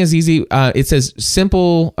says pinning is easy. It says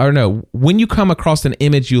when you come across an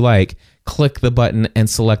image you like, click the button and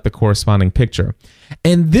select the corresponding picture.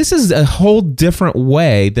 And this is a whole different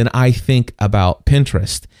way than I think about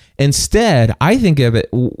Pinterest. Instead, I think of it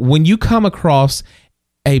when you come across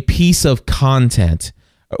a piece of content,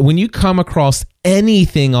 when you come across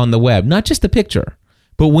anything on the web, not just a picture,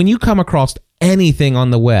 But when you come across anything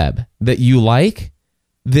on the web that you like,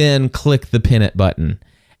 then click the pin it button.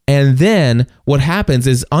 And then what happens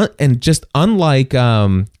is, and just unlike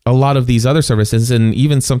a lot of these other services, and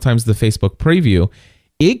even sometimes the Facebook preview,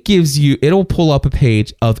 it'll pull up a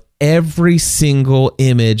page of every single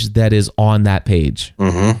image that is on that page.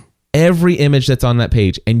 Mm-hmm. Every image that's on that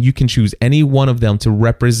page, and you can choose any one of them to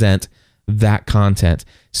represent that content.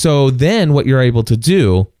 So then what you're able to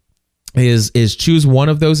do is choose one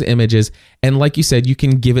of those images, and like you said, you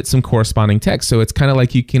can give it some corresponding text. So it's kind of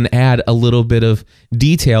like you can add a little bit of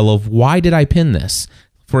detail of why did I pin this?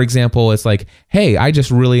 For example, it's like, hey, I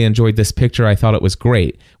just really enjoyed this picture. I thought it was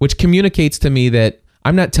great, which communicates to me that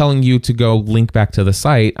I'm not telling you to go link back to the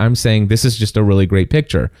site. I'm saying this is just a really great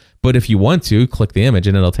picture. But if you want to, click the image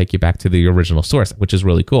and it'll take you back to the original source, which is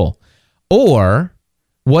really cool. Or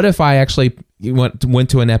what if I actually went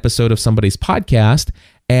to an episode of somebody's podcast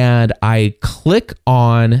and I click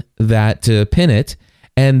on that to pin it,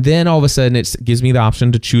 and then all of a sudden it gives me the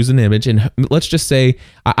option to choose an image. And let's just say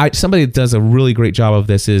somebody that does a really great job of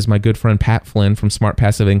this is my good friend Pat Flynn from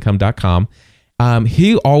smartpassiveincome.com.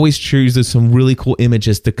 He always chooses some really cool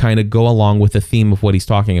images to kind of go along with the theme of what he's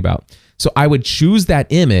talking about. So I would choose that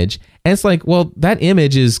image, and it's like, well, that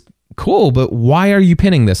image is cool, but why are you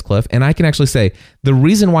pinning this, Cliff? And I can actually say, the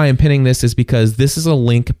reason why I'm pinning this is because this is a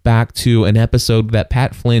link back to an episode that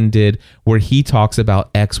Pat Flynn did where he talks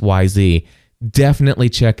about XYZ. Definitely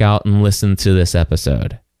check out and listen to this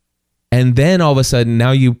episode. And then all of a sudden,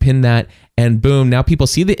 now you pin that, and boom, now people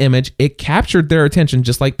see the image. It captured their attention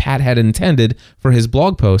just like Pat had intended for his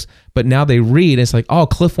blog post. But now they read, it's like, oh,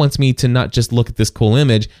 Cliff wants me to not just look at this cool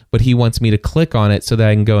image, but he wants me to click on it so that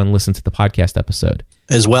I can go and listen to the podcast episode.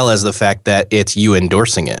 As well as the fact that it's you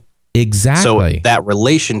endorsing it. Exactly. So that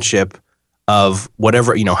relationship of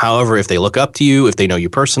whatever, however, if they look up to you, if they know you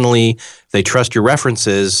personally, if they trust your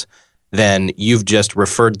references, then you've just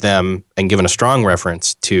referred them and given a strong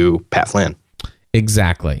reference to Pat Flynn.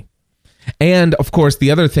 Exactly. And of course,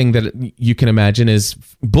 the other thing that you can imagine is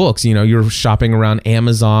books. You're shopping around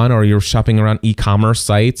Amazon or you're shopping around e-commerce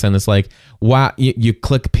sites, and it's like, wow, you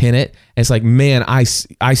click pin it, and it's like, man, I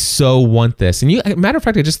so want this. And matter of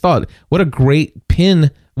fact, I just thought, what a great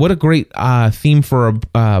pin, what a great theme for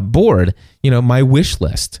a board. My wish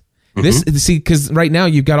list. Mm-hmm. Because right now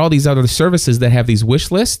you've got all these other services that have these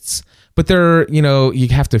wish lists, but they're, you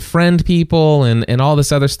have to friend people and all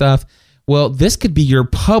this other stuff. Well, this could be your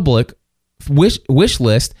public wish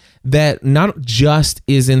list that not just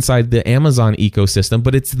is inside the Amazon ecosystem,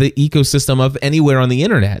 but it's the ecosystem of anywhere on the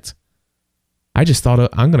internet. I just thought,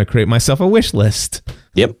 I'm going to create myself a wish list.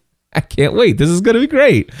 Yep. I can't wait. This is going to be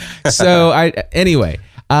great. So anyway,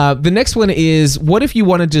 the next one is, what if you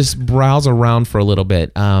want to just browse around for a little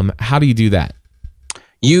bit? How do you do that?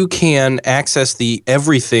 You can access the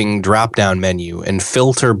everything drop-down menu and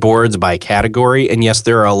filter boards by category. And yes,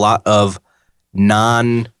 there are a lot of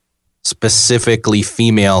non-specifically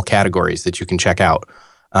female categories that you can check out.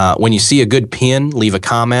 When you see a good pin, leave a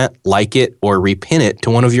comment, like it, or repin it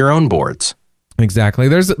to one of your own boards. Exactly.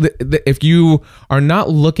 If you are not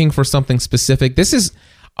looking for something specific,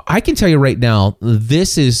 I can tell you right now,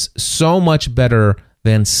 this is so much better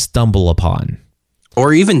than StumbleUpon.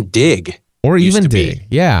 Or even Dig. Or even Dig,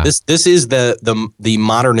 yeah. This is the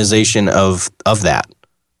modernization of that.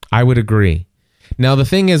 I would agree. Now the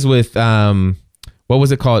thing is with what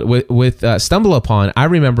was it called? With StumbleUpon, I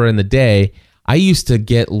remember in the day I used to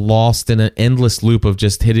get lost in an endless loop of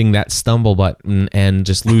just hitting that stumble button and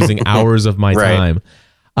just losing hours of my time.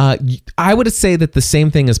 I would say that the same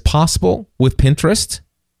thing is possible with Pinterest.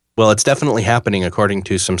 Well, it's definitely happening according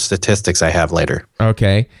to some statistics I have later.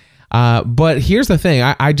 Okay. But here's the thing.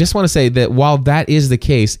 I just want to say that while that is the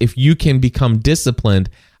case, if you can become disciplined,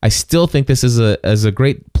 I still think this is a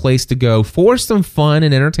great place to go for some fun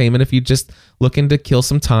and entertainment. If you're just looking to kill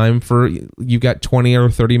some time you've got 20 or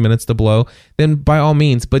 30 minutes to blow, then by all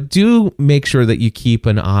means, but do make sure that you keep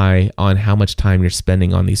an eye on how much time you're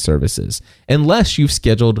spending on these services, unless you've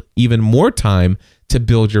scheduled even more time to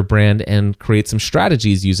build your brand and create some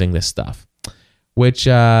strategies using this stuff. Which,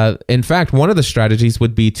 in fact, one of the strategies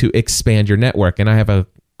would be to expand your network. And I have a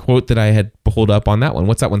quote that I had pulled up on that one.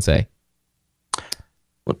 What's that one say?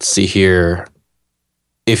 Let's see here.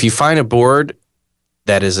 If you find a board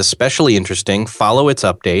that is especially interesting, follow its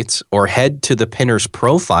updates or head to the pinner's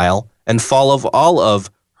profile and follow all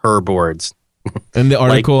of her boards. And the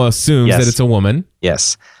article assumes that it's a woman.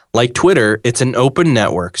 Yes. Like Twitter, it's an open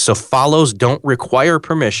network, so follows don't require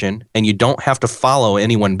permission and you don't have to follow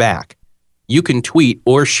anyone back. You can tweet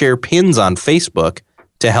or share pins on Facebook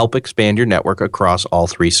to help expand your network across all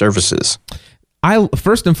three services.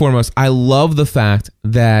 first and foremost, I love the fact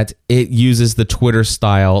that it uses the Twitter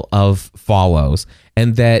style of follows,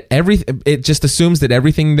 and that it just assumes that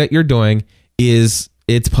everything that you're doing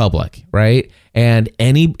it's public, right? And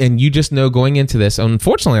you just know going into this.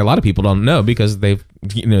 Unfortunately, a lot of people don't know because they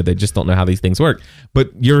just don't know how these things work.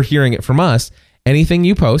 But you're hearing it from us. Anything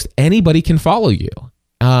you post, anybody can follow you.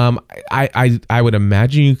 I would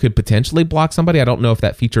imagine you could potentially block somebody. I don't know if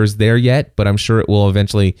that feature is there yet, but I'm sure it will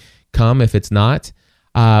eventually come if it's not.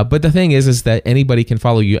 But the thing is that anybody can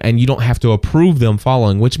follow you, and you don't have to approve them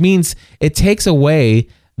following, which means it takes away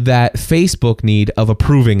that Facebook need of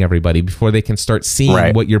approving everybody before they can start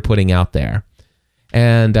seeing what you're putting out there.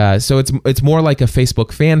 And so it's more like a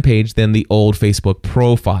Facebook fan page than the old Facebook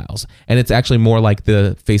profiles. And it's actually more like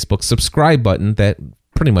the Facebook subscribe button that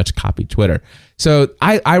pretty much copied Twitter. So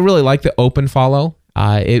I really like the open follow.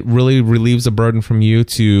 It really relieves a burden from you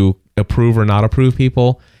to approve or not approve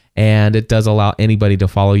people. And it does allow anybody to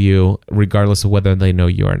follow you regardless of whether they know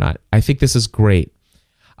you or not. I think this is great.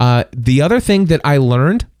 The other thing that I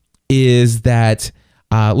learned is that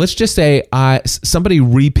let's just say somebody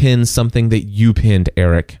repins something that you pinned,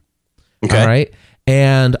 Eric. Okay. All right.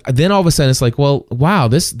 And then all of a sudden it's like, well, wow,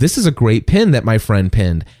 this is a great pin that my friend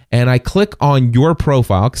pinned. And I click on your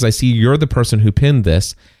profile because I see you're the person who pinned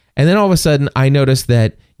this. And then all of a sudden I notice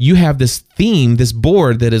that you have this theme, this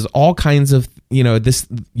board that is all kinds of, you have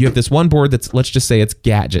this one board that's, let's just say it's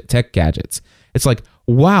tech gadgets. It's like,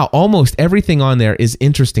 wow, almost everything on there is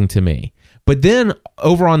interesting to me. But then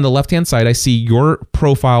over on the left-hand side, I see your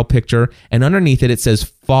profile picture, and underneath it says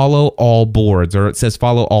follow all boards, or it says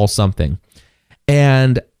follow all something.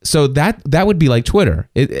 And so that would be like Twitter.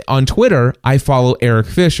 On Twitter, I follow Eric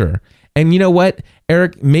Fisher. And you know what,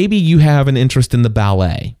 Eric, maybe you have an interest in the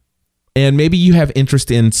ballet. And maybe you have interest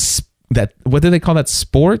in that, what do they call that,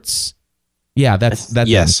 sports? Yeah, that's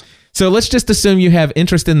yes. So let's just assume you have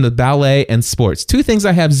interest in the ballet and sports. Two things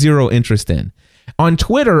I have zero interest in. On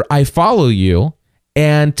Twitter, I follow you,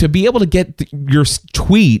 and to be able to get your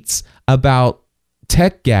tweets about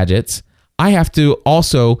tech gadgets, I have to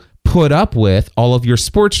also put up with all of your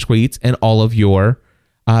sports tweets and all of your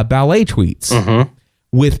ballet tweets. Mm-hmm.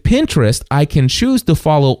 With Pinterest, I can choose to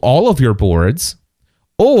follow all of your boards,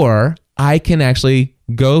 or I can actually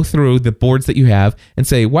go through the boards that you have and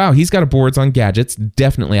say, wow, he's got a boards on gadgets.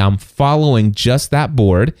 Definitely, I'm following just that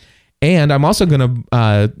board. And I'm also going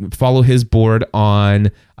to follow his board on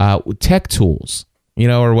tech tools,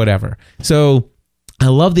 or whatever. So I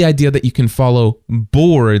love the idea that you can follow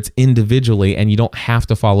boards individually and you don't have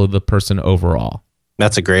to follow the person overall.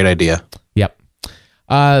 That's a great idea. Yep.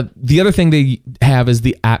 The other thing they have is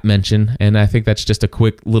the @mention. And I think that's just a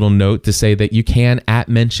quick little note to say that you can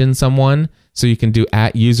 @mention someone. So you can do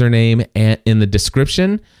 @username and in the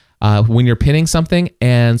description when you're pinning something.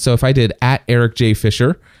 And so if I did @Eric J.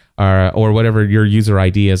 Fisher, or whatever your user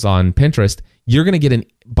ID is on Pinterest, you're going to get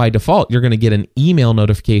by default, you're going to get an email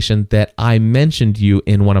notification that I mentioned you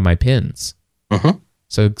in one of my pins. Mm-hmm.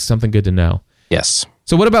 So something good to know. Yes.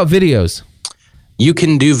 So what about videos? You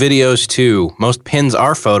can do videos too. Most pins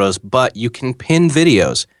are photos, but you can pin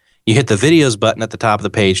videos. You hit the videos button at the top of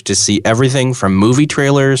the page to see everything from movie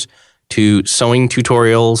trailers to sewing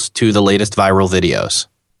tutorials to the latest viral videos.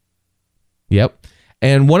 Yep.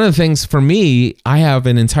 And one of the things for me, I have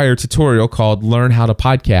an entire tutorial called Learn How to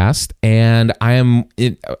Podcast. And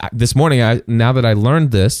this morning, now that I learned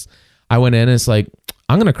this, I went in and it's like,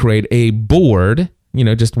 I'm going to create a board,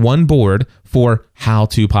 just one board for how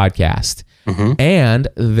to podcast. Mm-hmm. And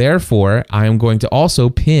therefore, I'm going to also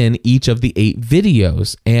pin each of the 8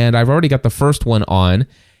 videos. And I've already got the first one on,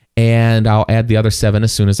 and I'll add the other 7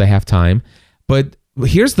 as soon as I have time. But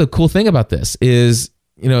here's the cool thing about this is,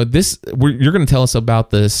 you're going to tell us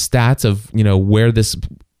about the stats of, where this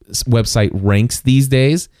website ranks these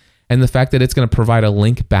days, and the fact that it's going to provide a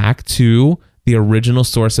link back to the original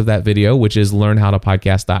source of that video, which is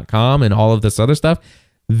learnhowtopodcast.com and all of this other stuff.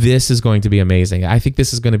 This is going to be amazing. I think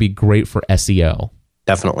this is going to be great for SEO.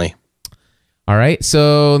 Definitely. All right.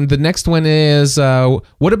 So the next one is,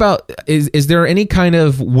 what about, is there any kind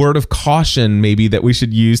of word of caution maybe that we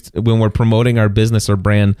should use when we're promoting our business or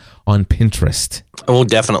brand on Pinterest? Oh,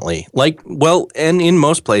 definitely. And in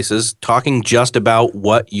most places, talking just about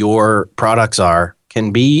what your products are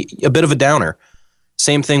can be a bit of a downer.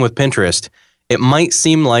 Same thing with Pinterest. It might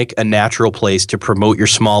seem like a natural place to promote your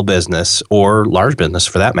small business or large business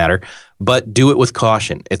for that matter, but do it with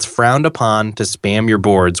caution. It's frowned upon to spam your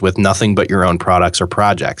boards with nothing but your own products or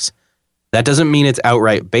projects. That doesn't mean it's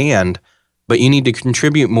outright banned, but you need to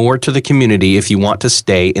contribute more to the community if you want to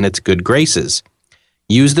stay in its good graces.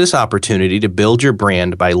 Use this opportunity to build your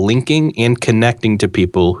brand by linking and connecting to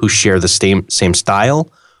people who share the same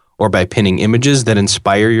style, or by pinning images that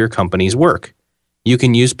inspire your company's work. You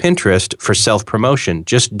can use Pinterest for self-promotion.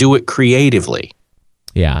 Just do it creatively.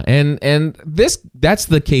 Yeah, and that's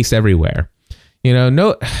the case everywhere.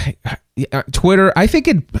 Twitter, I think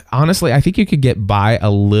you could get by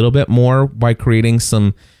a little bit more by creating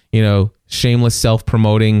some, shameless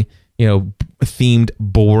self-promoting, themed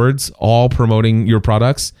boards all promoting your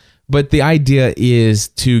products. But the idea is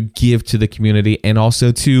to give to the community and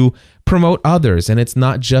also to promote others. And it's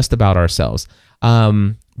not just about ourselves.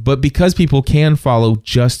 But because people can follow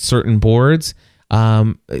just certain boards,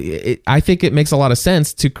 I think it makes a lot of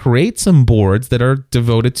sense to create some boards that are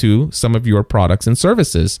devoted to some of your products and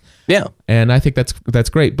services. Yeah. And I think that's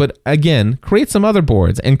great. But again, create some other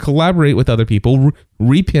boards and collaborate with other people,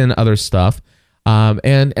 repin other stuff,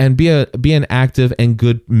 and be an active and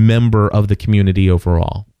good member of the community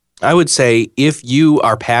overall. I would say if you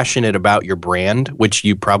are passionate about your brand, which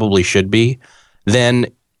you probably should be, then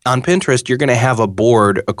on Pinterest, you're going to have a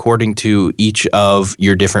board according to each of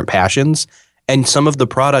your different passions. And some of the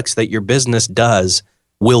products that your business does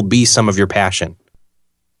will be some of your passion.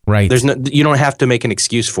 Right. You don't have to make an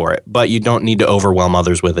excuse for it, but you don't need to overwhelm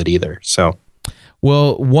others with it either. So,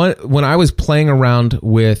 well, when I was playing around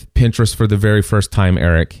with Pinterest for the very first time,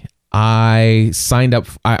 Eric, I signed up.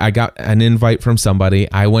 I got an invite from somebody.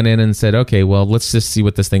 I went in and said, okay, well, let's just see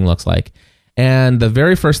what this thing looks like. And the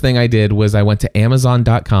very first thing I did was I went to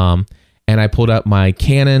Amazon.com and I pulled up my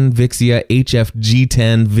Canon Vixia HF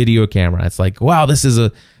G10 video camera. It's like, wow, this is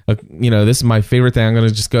this is my favorite thing. I'm going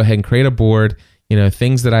to just go ahead and create a board,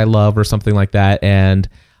 things that I love or something like that. And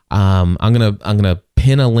I'm going to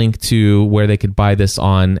pin a link to where they could buy this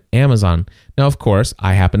on Amazon. Now, of course,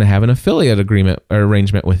 I happen to have an affiliate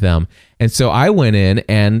arrangement with them. And so I went in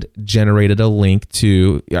and generated a link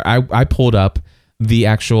to, I pulled up the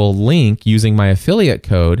actual link using my affiliate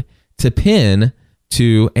code to pin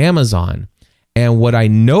to Amazon. And what I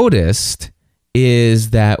noticed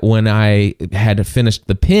is that when I had finished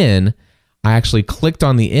the pin, I actually clicked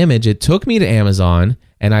on the image. It took me to Amazon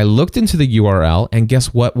and I looked into the URL and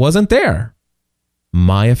guess what wasn't there?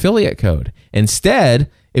 My affiliate code. Instead,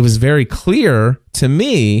 it was very clear to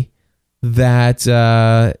me that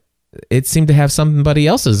it seemed to have somebody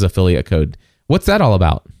else's affiliate code. What's that all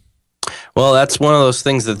about? Well, that's one of those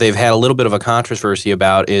things that they've had a little bit of a controversy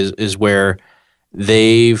about is where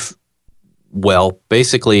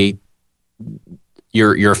basically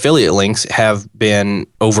your affiliate links have been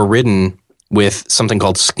overridden with something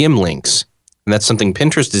called skim links. And that's something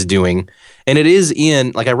Pinterest is doing. And it is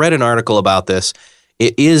I read an article about this.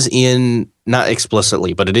 It is not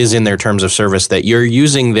explicitly, but it is in their terms of service that you're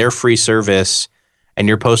using their free service and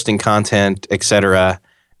you're posting content, etc.,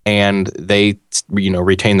 and they,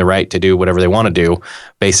 retain the right to do whatever they want to do,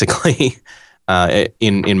 basically,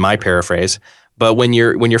 in my paraphrase. But when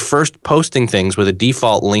you're first posting things with a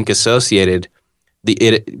default link associated,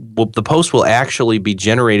 the post will actually be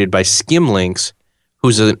generated by Skim Links,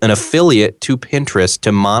 who's an affiliate to Pinterest to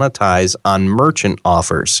monetize on merchant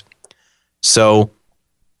offers. So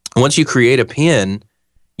once you create a pin,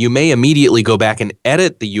 you may immediately go back and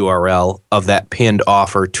edit the URL of that pinned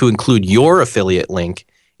offer to include your affiliate link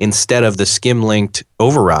instead of the skim-linked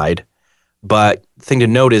override. But the thing to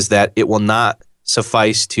note is that it will not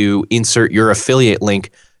suffice to insert your affiliate link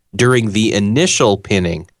during the initial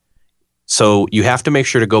pinning. So you have to make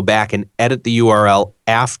sure to go back and edit the URL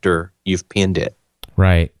after you've pinned it.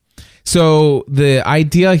 Right. So the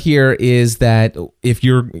idea here is that if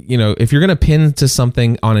you're going to pin to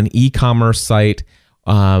something on an e-commerce site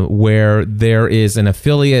where there is an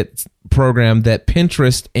affiliate program that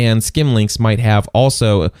Pinterest and Skimlinks might have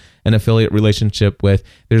also an affiliate relationship with,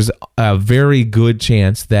 there's a very good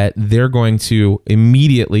chance that they're going to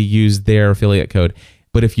immediately use their affiliate code.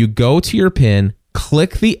 But if you go to your pin,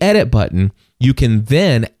 click the edit button, you can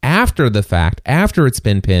then, after the fact, after it's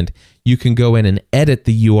been pinned, you can go in and edit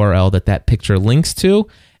the URL that picture links to,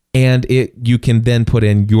 and you can then put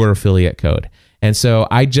in your affiliate code. And so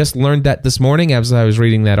I just learned that this morning as I was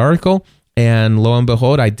reading that article, and lo and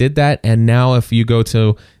behold, I did that. And now if you go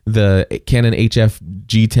to the Canon HF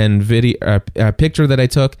G10 video picture that I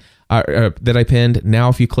took, that I pinned, now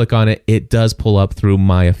if you click on it, it does pull up through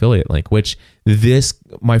my affiliate link, which this,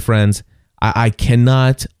 my friends, I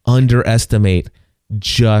cannot underestimate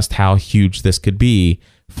just how huge this could be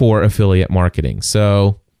for affiliate marketing.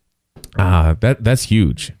 So that's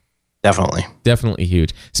huge. Definitely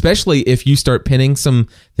huge. Especially if you start pinning some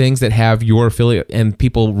things that have your affiliate and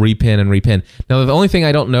people repin and repin. Now, the only thing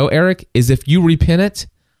I don't know, Eric, is if you repin it,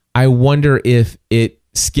 I wonder if it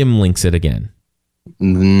skim links it again.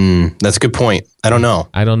 That's a good point. I don't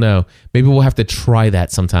know. Maybe we'll have to try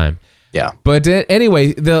that sometime. Yeah. But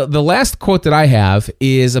anyway, the last quote that I have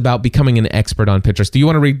is about becoming an expert on Pinterest. Do you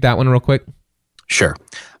want to read that one real quick? Sure.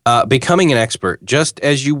 Becoming an expert, just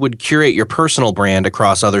as you would curate your personal brand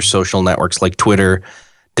across other social networks like Twitter,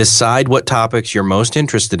 decide what topics you're most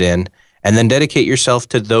interested in, and then dedicate yourself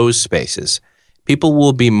to those spaces. People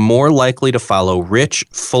will be more likely to follow rich,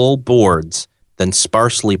 full boards than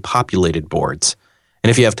sparsely populated boards. And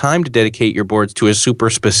if you have time to dedicate your boards to a super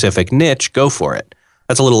specific niche, go for it.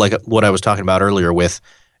 That's a little like what I was talking about earlier with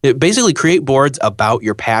basically create boards about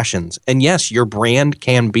your passions. And yes, your brand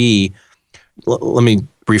can be, let me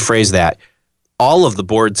rephrase that. All of the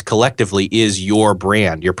boards collectively is your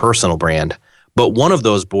brand, your personal brand. But one of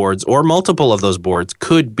those boards or multiple of those boards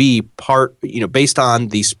could be part, based on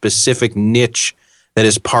the specific niche that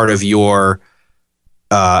is part of your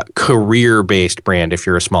career-based brand if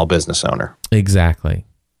you're a small business owner. Exactly.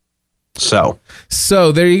 So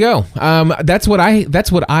there you go. That's what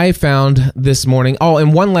I found this morning. Oh,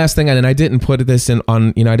 and one last thing, and I didn't put this in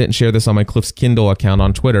on, I didn't share this on my Cliff's Kindle account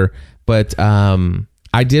on Twitter, but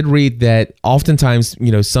I did read that oftentimes,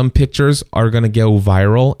 some pictures are going to go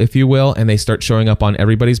viral, if you will, and they start showing up on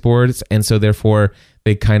everybody's boards, and so therefore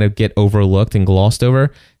they kind of get overlooked and glossed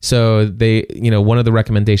over. So they, one of the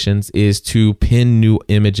recommendations is to pin new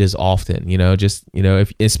images often.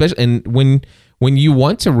 If especially, and when you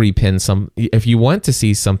want to repin if you want to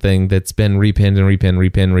see something that's been repinned and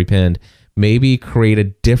repinned, maybe create a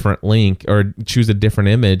different link or choose a different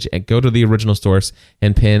image and go to the original source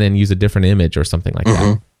and pin and use a different image or something like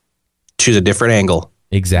that. Choose a different angle.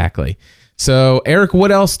 Exactly. So, Eric,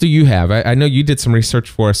 what else do you have? I know you did some research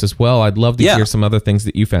for us as well. I'd love to hear some other things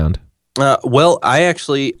that you found. Well, I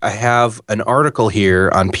have an article here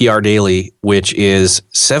on PR Daily, which is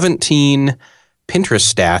 17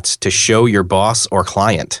 Pinterest stats to show your boss or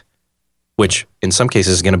client, which in some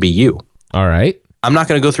cases is going to be you. All right. I'm not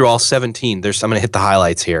going to go through all 17. I'm going to hit the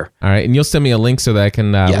highlights here. All right. And you'll send me a link so that I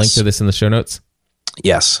can link to this in the show notes?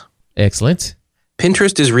 Yes. Excellent.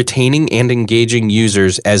 Pinterest is retaining and engaging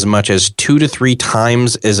users as much as 2 to 3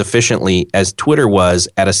 times as efficiently as Twitter was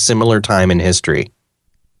at a similar time in history.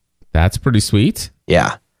 That's pretty sweet.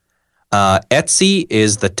 Yeah. Etsy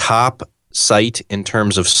is the top site in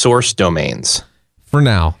terms of source domains. For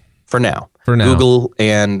now. Google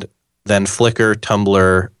and then Flickr,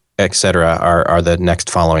 Tumblr, etc. are the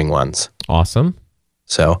next following ones. Awesome.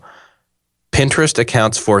 So Pinterest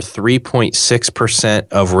accounts for 3.6%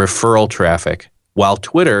 of referral traffic, while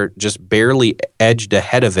Twitter just barely edged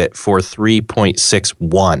ahead of it for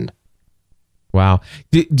 3.61. Wow.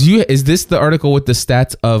 Is this the article with the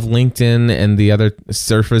stats of LinkedIn and the other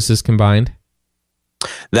services combined?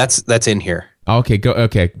 That's in here. Okay, go.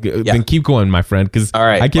 Okay, then keep going, my friend, because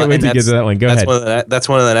I can't wait to get to that one. Go ahead. That's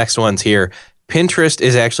one of the next ones here. Pinterest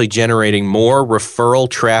is actually generating more referral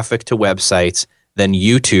traffic to websites than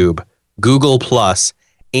YouTube, Google Plus,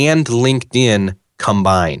 and LinkedIn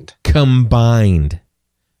combined.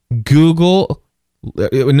 Google,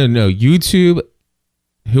 no, YouTube.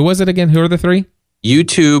 Who was it again? Who are the three?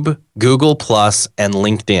 YouTube, Google Plus, and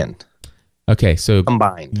LinkedIn. Okay, so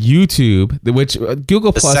combined. YouTube, which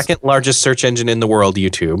Google Plus, the second largest search engine in the world,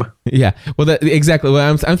 YouTube. Yeah, well, exactly.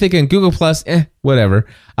 Well, I'm thinking Google Plus, whatever.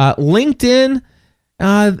 LinkedIn,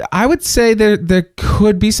 I would say there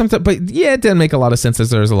could be something, but yeah, it didn't make a lot of sense as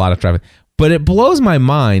there's a lot of traffic. But it blows my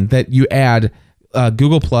mind that you add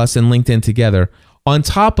Google Plus and LinkedIn together on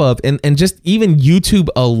top of, and just even YouTube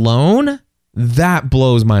alone, that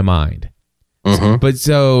blows my mind. Mm-hmm. But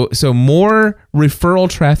so more referral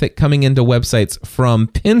traffic coming into websites from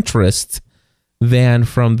Pinterest than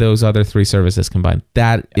from those other three services combined.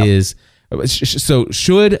 That is so.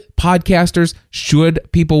 Should podcasters, should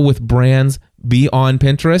people with brands be on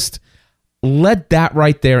Pinterest? Let that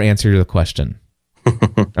right there answer the question.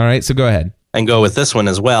 All right, so go ahead and go with this one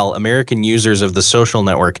as well. American users of the social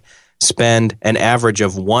network spend an average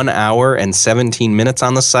of 1 hour and 17 minutes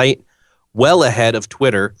on the site, well ahead of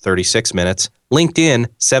Twitter, 36 minutes, LinkedIn,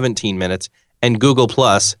 17 minutes, and Google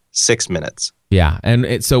Plus, 6 minutes. Yeah, and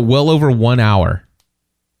it's so well over 1 hour.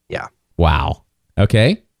 Yeah. Wow.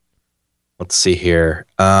 Okay. Let's see here.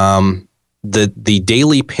 The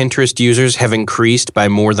daily Pinterest users have increased by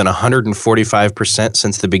more than 145%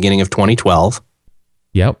 since the beginning of 2012.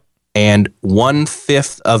 Yep. And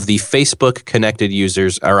 1/5 of the Facebook connected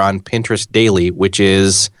users are on Pinterest daily, which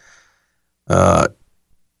is, my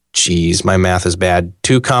math is bad.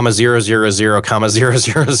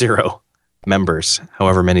 2,000,000 members,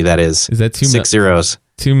 however many that is. Is that 6 zeros?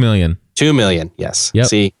 2 million. 2 million, yes. Yep.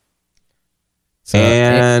 See? So,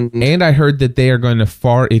 and I heard that they are going to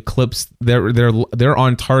far eclipse. They're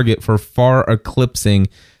on target for far eclipsing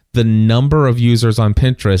the number of users on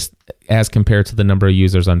Pinterest as compared to the number of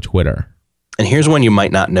users on Twitter. And here's one you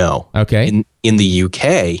might not know. Okay. In the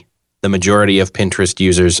UK, the majority of Pinterest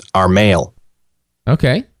users are male.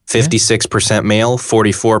 Okay. 56% male,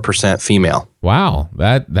 44% female. Wow,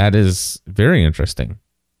 that is very interesting.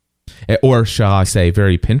 Or shall I say,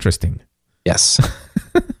 very Pinteresting. Yes.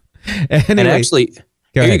 Anyway, and actually,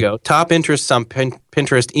 here ahead. you go. Top interests on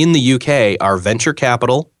Pinterest in the UK are venture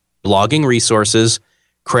capital, blogging resources,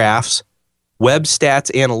 crafts, web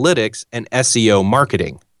stats analytics, and SEO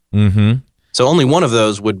marketing. Mm-hmm. So only one of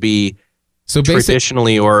those would be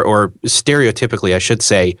traditionally or stereotypically, I should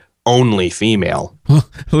say, only female. Well,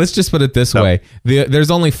 let's just put it this way: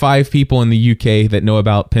 there's only 5 people in the UK that know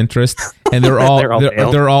about Pinterest, and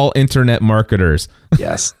they're all internet marketers.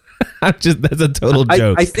 Yes. That's a total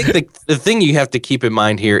joke. I think the thing you have to keep in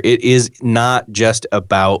mind here, it is not just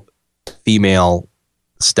about female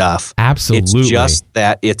stuff. Absolutely. It's just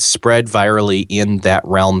that it's spread virally in that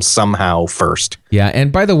realm somehow first. Yeah,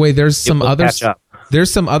 and by the way, there's some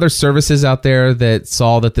other services out there that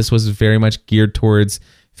saw that this was very much geared towards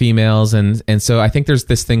females, and so I think there's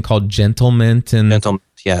this thing called Gentlemint, and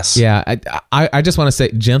yes. Yeah, I just want to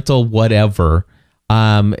say gentle whatever.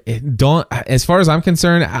 Don't, as far as I'm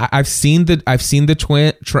concerned, I've seen the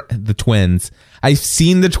twins. I've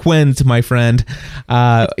seen the twins, my friend.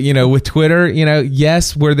 With Twitter,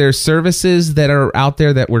 yes, were there services that are out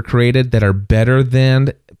there that were created that are better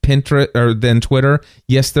than Pinterest or than Twitter?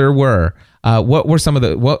 Yes, there were. What were some of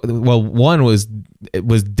the? One was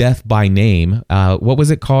Death by Name. What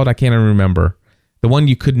was it called? I can't even remember. The one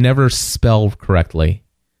you could never spell correctly.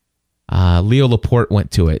 Leo Laporte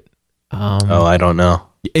went to it. I don't know.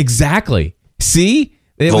 Exactly. See?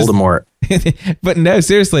 Voldemort. But no,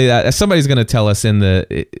 seriously, somebody's going to tell us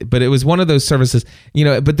but it was one of those services,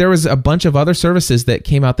 but there was a bunch of other services that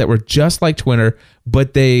came out that were just like Twitter,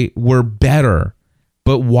 but they were better.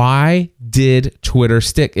 But why did Twitter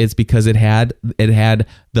stick? It's because it had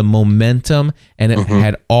the momentum, and it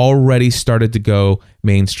had already started to go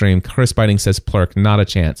mainstream. Chris Biting says Plurk, not a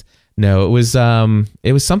chance. No, it was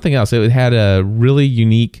something else. It had a really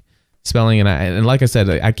unique spelling, and like I said,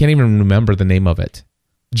 I can't even remember the name of it.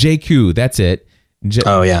 JQ, that's it.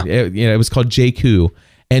 It was called JQ,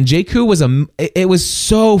 and JQ was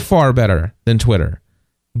so far better than Twitter,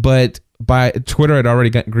 but Twitter had already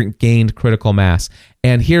gained critical mass.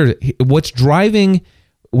 And here, what's driving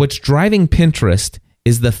Pinterest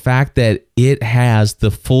is the fact that it has the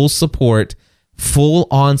full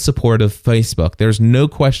on support of Facebook. There's no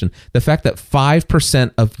question. The fact that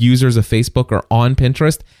 5% of users of Facebook are on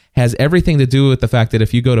Pinterest has everything to do with the fact that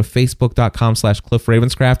if you go to facebook.com/Cliff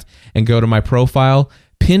Ravenscraft and go to my profile,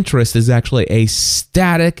 Pinterest is actually a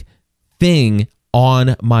static thing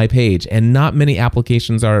on my page, and not many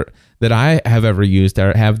applications that I have ever used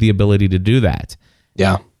have the ability to do that.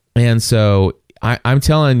 Yeah. And so I'm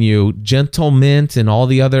telling you, Gentlemint and all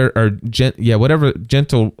the other,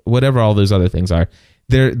 whatever all those other things are,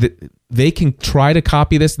 they can try to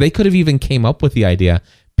copy this. They could have even came up with the idea.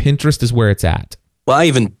 Pinterest is where it's at. Well, I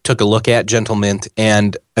even took a look at Gentlemint,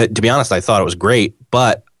 and to be honest, I thought it was great,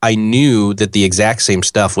 but I knew that the exact same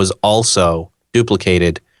stuff was also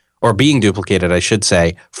duplicated, or being duplicated, I should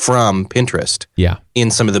say, from Pinterest. Yeah.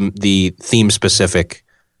 In some of the theme-specific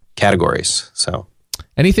categories. So,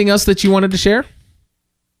 anything else that you wanted to share?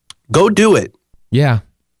 Go do it. Yeah.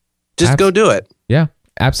 Just go do it. Yeah,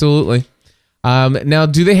 absolutely. Now,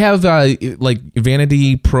 do they have like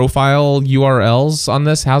vanity profile URLs on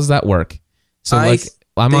this? How's that work? So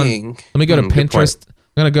let me go to Pinterest.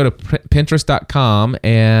 I'm going to go to Pinterest.com,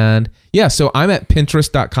 and so I'm at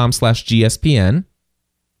Pinterest.com/GSPN.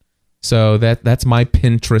 So that's my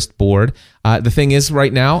Pinterest board. The thing is,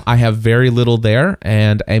 right now, I have very little there,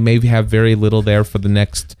 and I may have very little there for the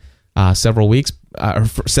next several weeks, or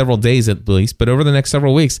for several days at least. But over the next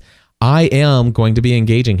several weeks, I am going to be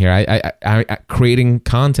engaging here. I creating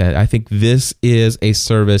content. I think this is a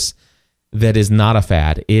service that is not a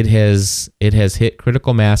fad. It has hit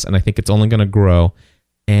critical mass, and I think it's only going to grow.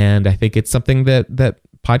 And I think it's something that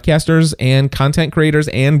podcasters and content creators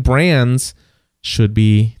and brands should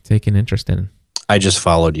be taking interest in. I just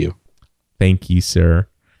followed you. Thank you, sir.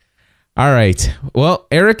 All right. Well,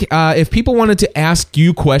 Eric, if people wanted to ask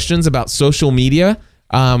you questions about social media,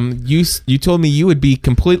 you told me you would be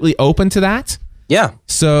completely open to that. Yeah.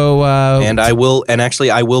 So I will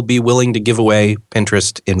be willing to give away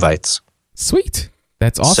Pinterest invites. Sweet.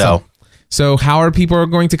 That's awesome. So how are people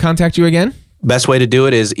going to contact you again? Best way to do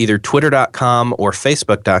it is either twitter.com or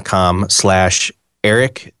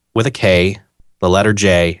facebook.com/Eric with a K the letter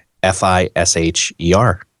J,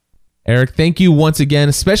 Fisher. Eric, thank you once again,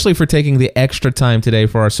 especially for taking the extra time today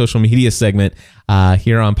for our social media segment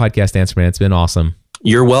here on Podcast Answer Man. It's been awesome.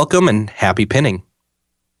 You're welcome, and happy pinning.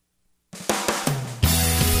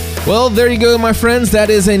 Well, there you go, my friends. That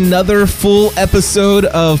is another full episode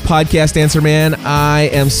of Podcast Answer Man. I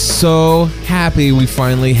am so happy we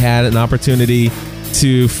finally had an opportunity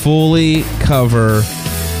to fully cover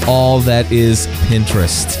all that is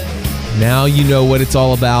Pinterest. Now you know what it's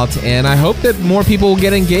all about, and I hope that more people will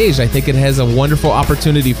get engaged. I think it has a wonderful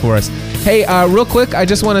opportunity for us. Hey, real quick, I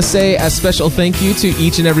just want to say a special thank you to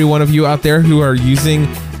each and every one of you out there who are using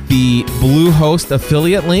the Bluehost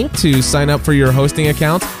affiliate link to sign up for your hosting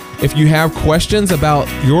account. If you have questions about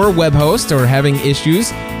your web host or having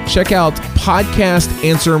issues, check out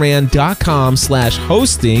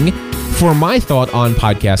podcastanswerman.com/hosting for my thought on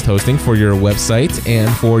podcast hosting for your website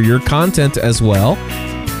and for your content as well.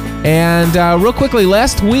 And real quickly,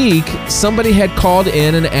 last week, somebody had called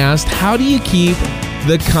in and asked, how do you keep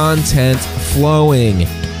the content flowing?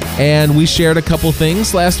 And we shared a couple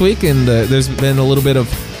things last week, and there's been a little bit of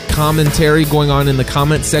commentary going on in the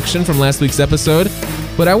comment section from last week's episode.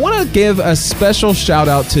 But I want to give a special shout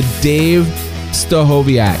out to Dave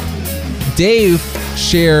Stachowiak. Dave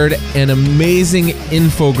shared an amazing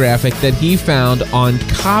infographic that he found on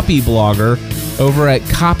Copyblogger over at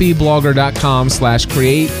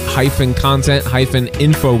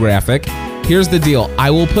copyblogger.com/create-content-infographic. Here's the deal.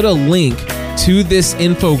 I will put a link to this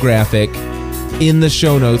infographic in the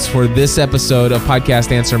show notes for this episode of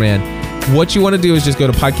Podcast Answer Man. What you want to do is just go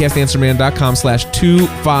to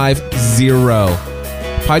podcastanswerman.com/250.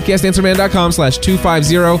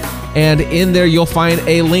 podcastanswerman.com/250, and in there you'll find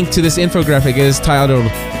a link to this infographic. It is titled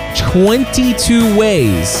 22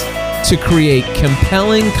 Ways to Create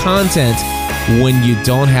Compelling Content When You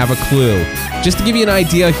Don't Have a Clue. Just to give you an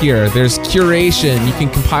idea here, there's curation. You can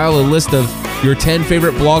compile a list of your 10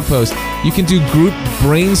 favorite blog posts. You can do group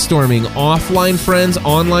brainstorming, offline friends,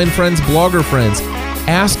 online friends, blogger friends.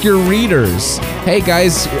 Ask your readers, hey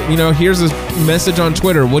guys, here's a message on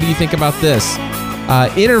Twitter. What do you think about this?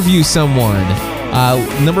 Interview someone.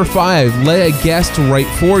 Number 5, let a guest write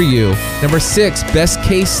for you. Number 6, best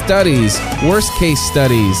case studies, worst case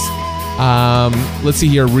studies. Let's see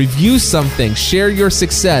here. Review something. Share your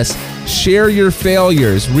success. Share your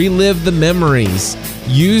failures. Relive the memories.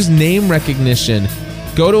 Use name recognition.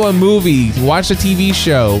 Go to a movie. Watch a TV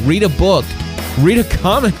show. Read a book. Read a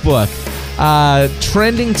comic book.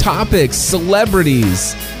 Trending topics.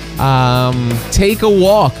 Celebrities. Take a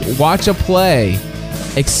walk. Watch a play.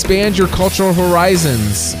 Expand your cultural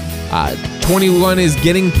horizons. 21 is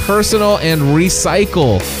getting personal and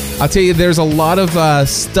recycle. I'll tell you, there's a lot of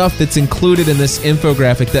stuff that's included in this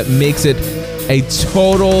infographic that makes it a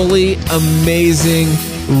totally amazing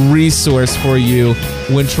resource for you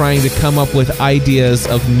when trying to come up with ideas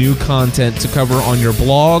of new content to cover on your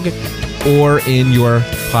blog or in your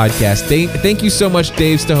podcast. Thank you so much,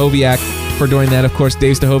 Dave Stachowiak, for doing that. Of course,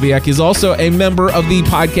 Dave Stachowiak is also a member of the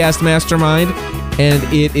Podcast Mastermind, and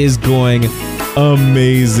it is going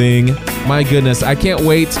amazing. My goodness, I can't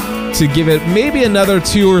wait to give it maybe another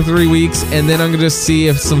 2 or 3 weeks, and then I'm going to just see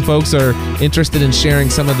if some folks are interested in sharing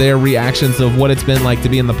some of their reactions of what it's been like to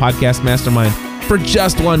be in the Podcast Mastermind for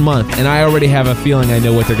just 1 month, and I already have a feeling I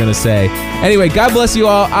know what they're going to say. Anyway, God bless you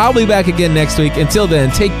all. I'll be back again next week. Until then,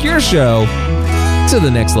 take your show to the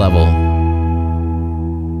next level.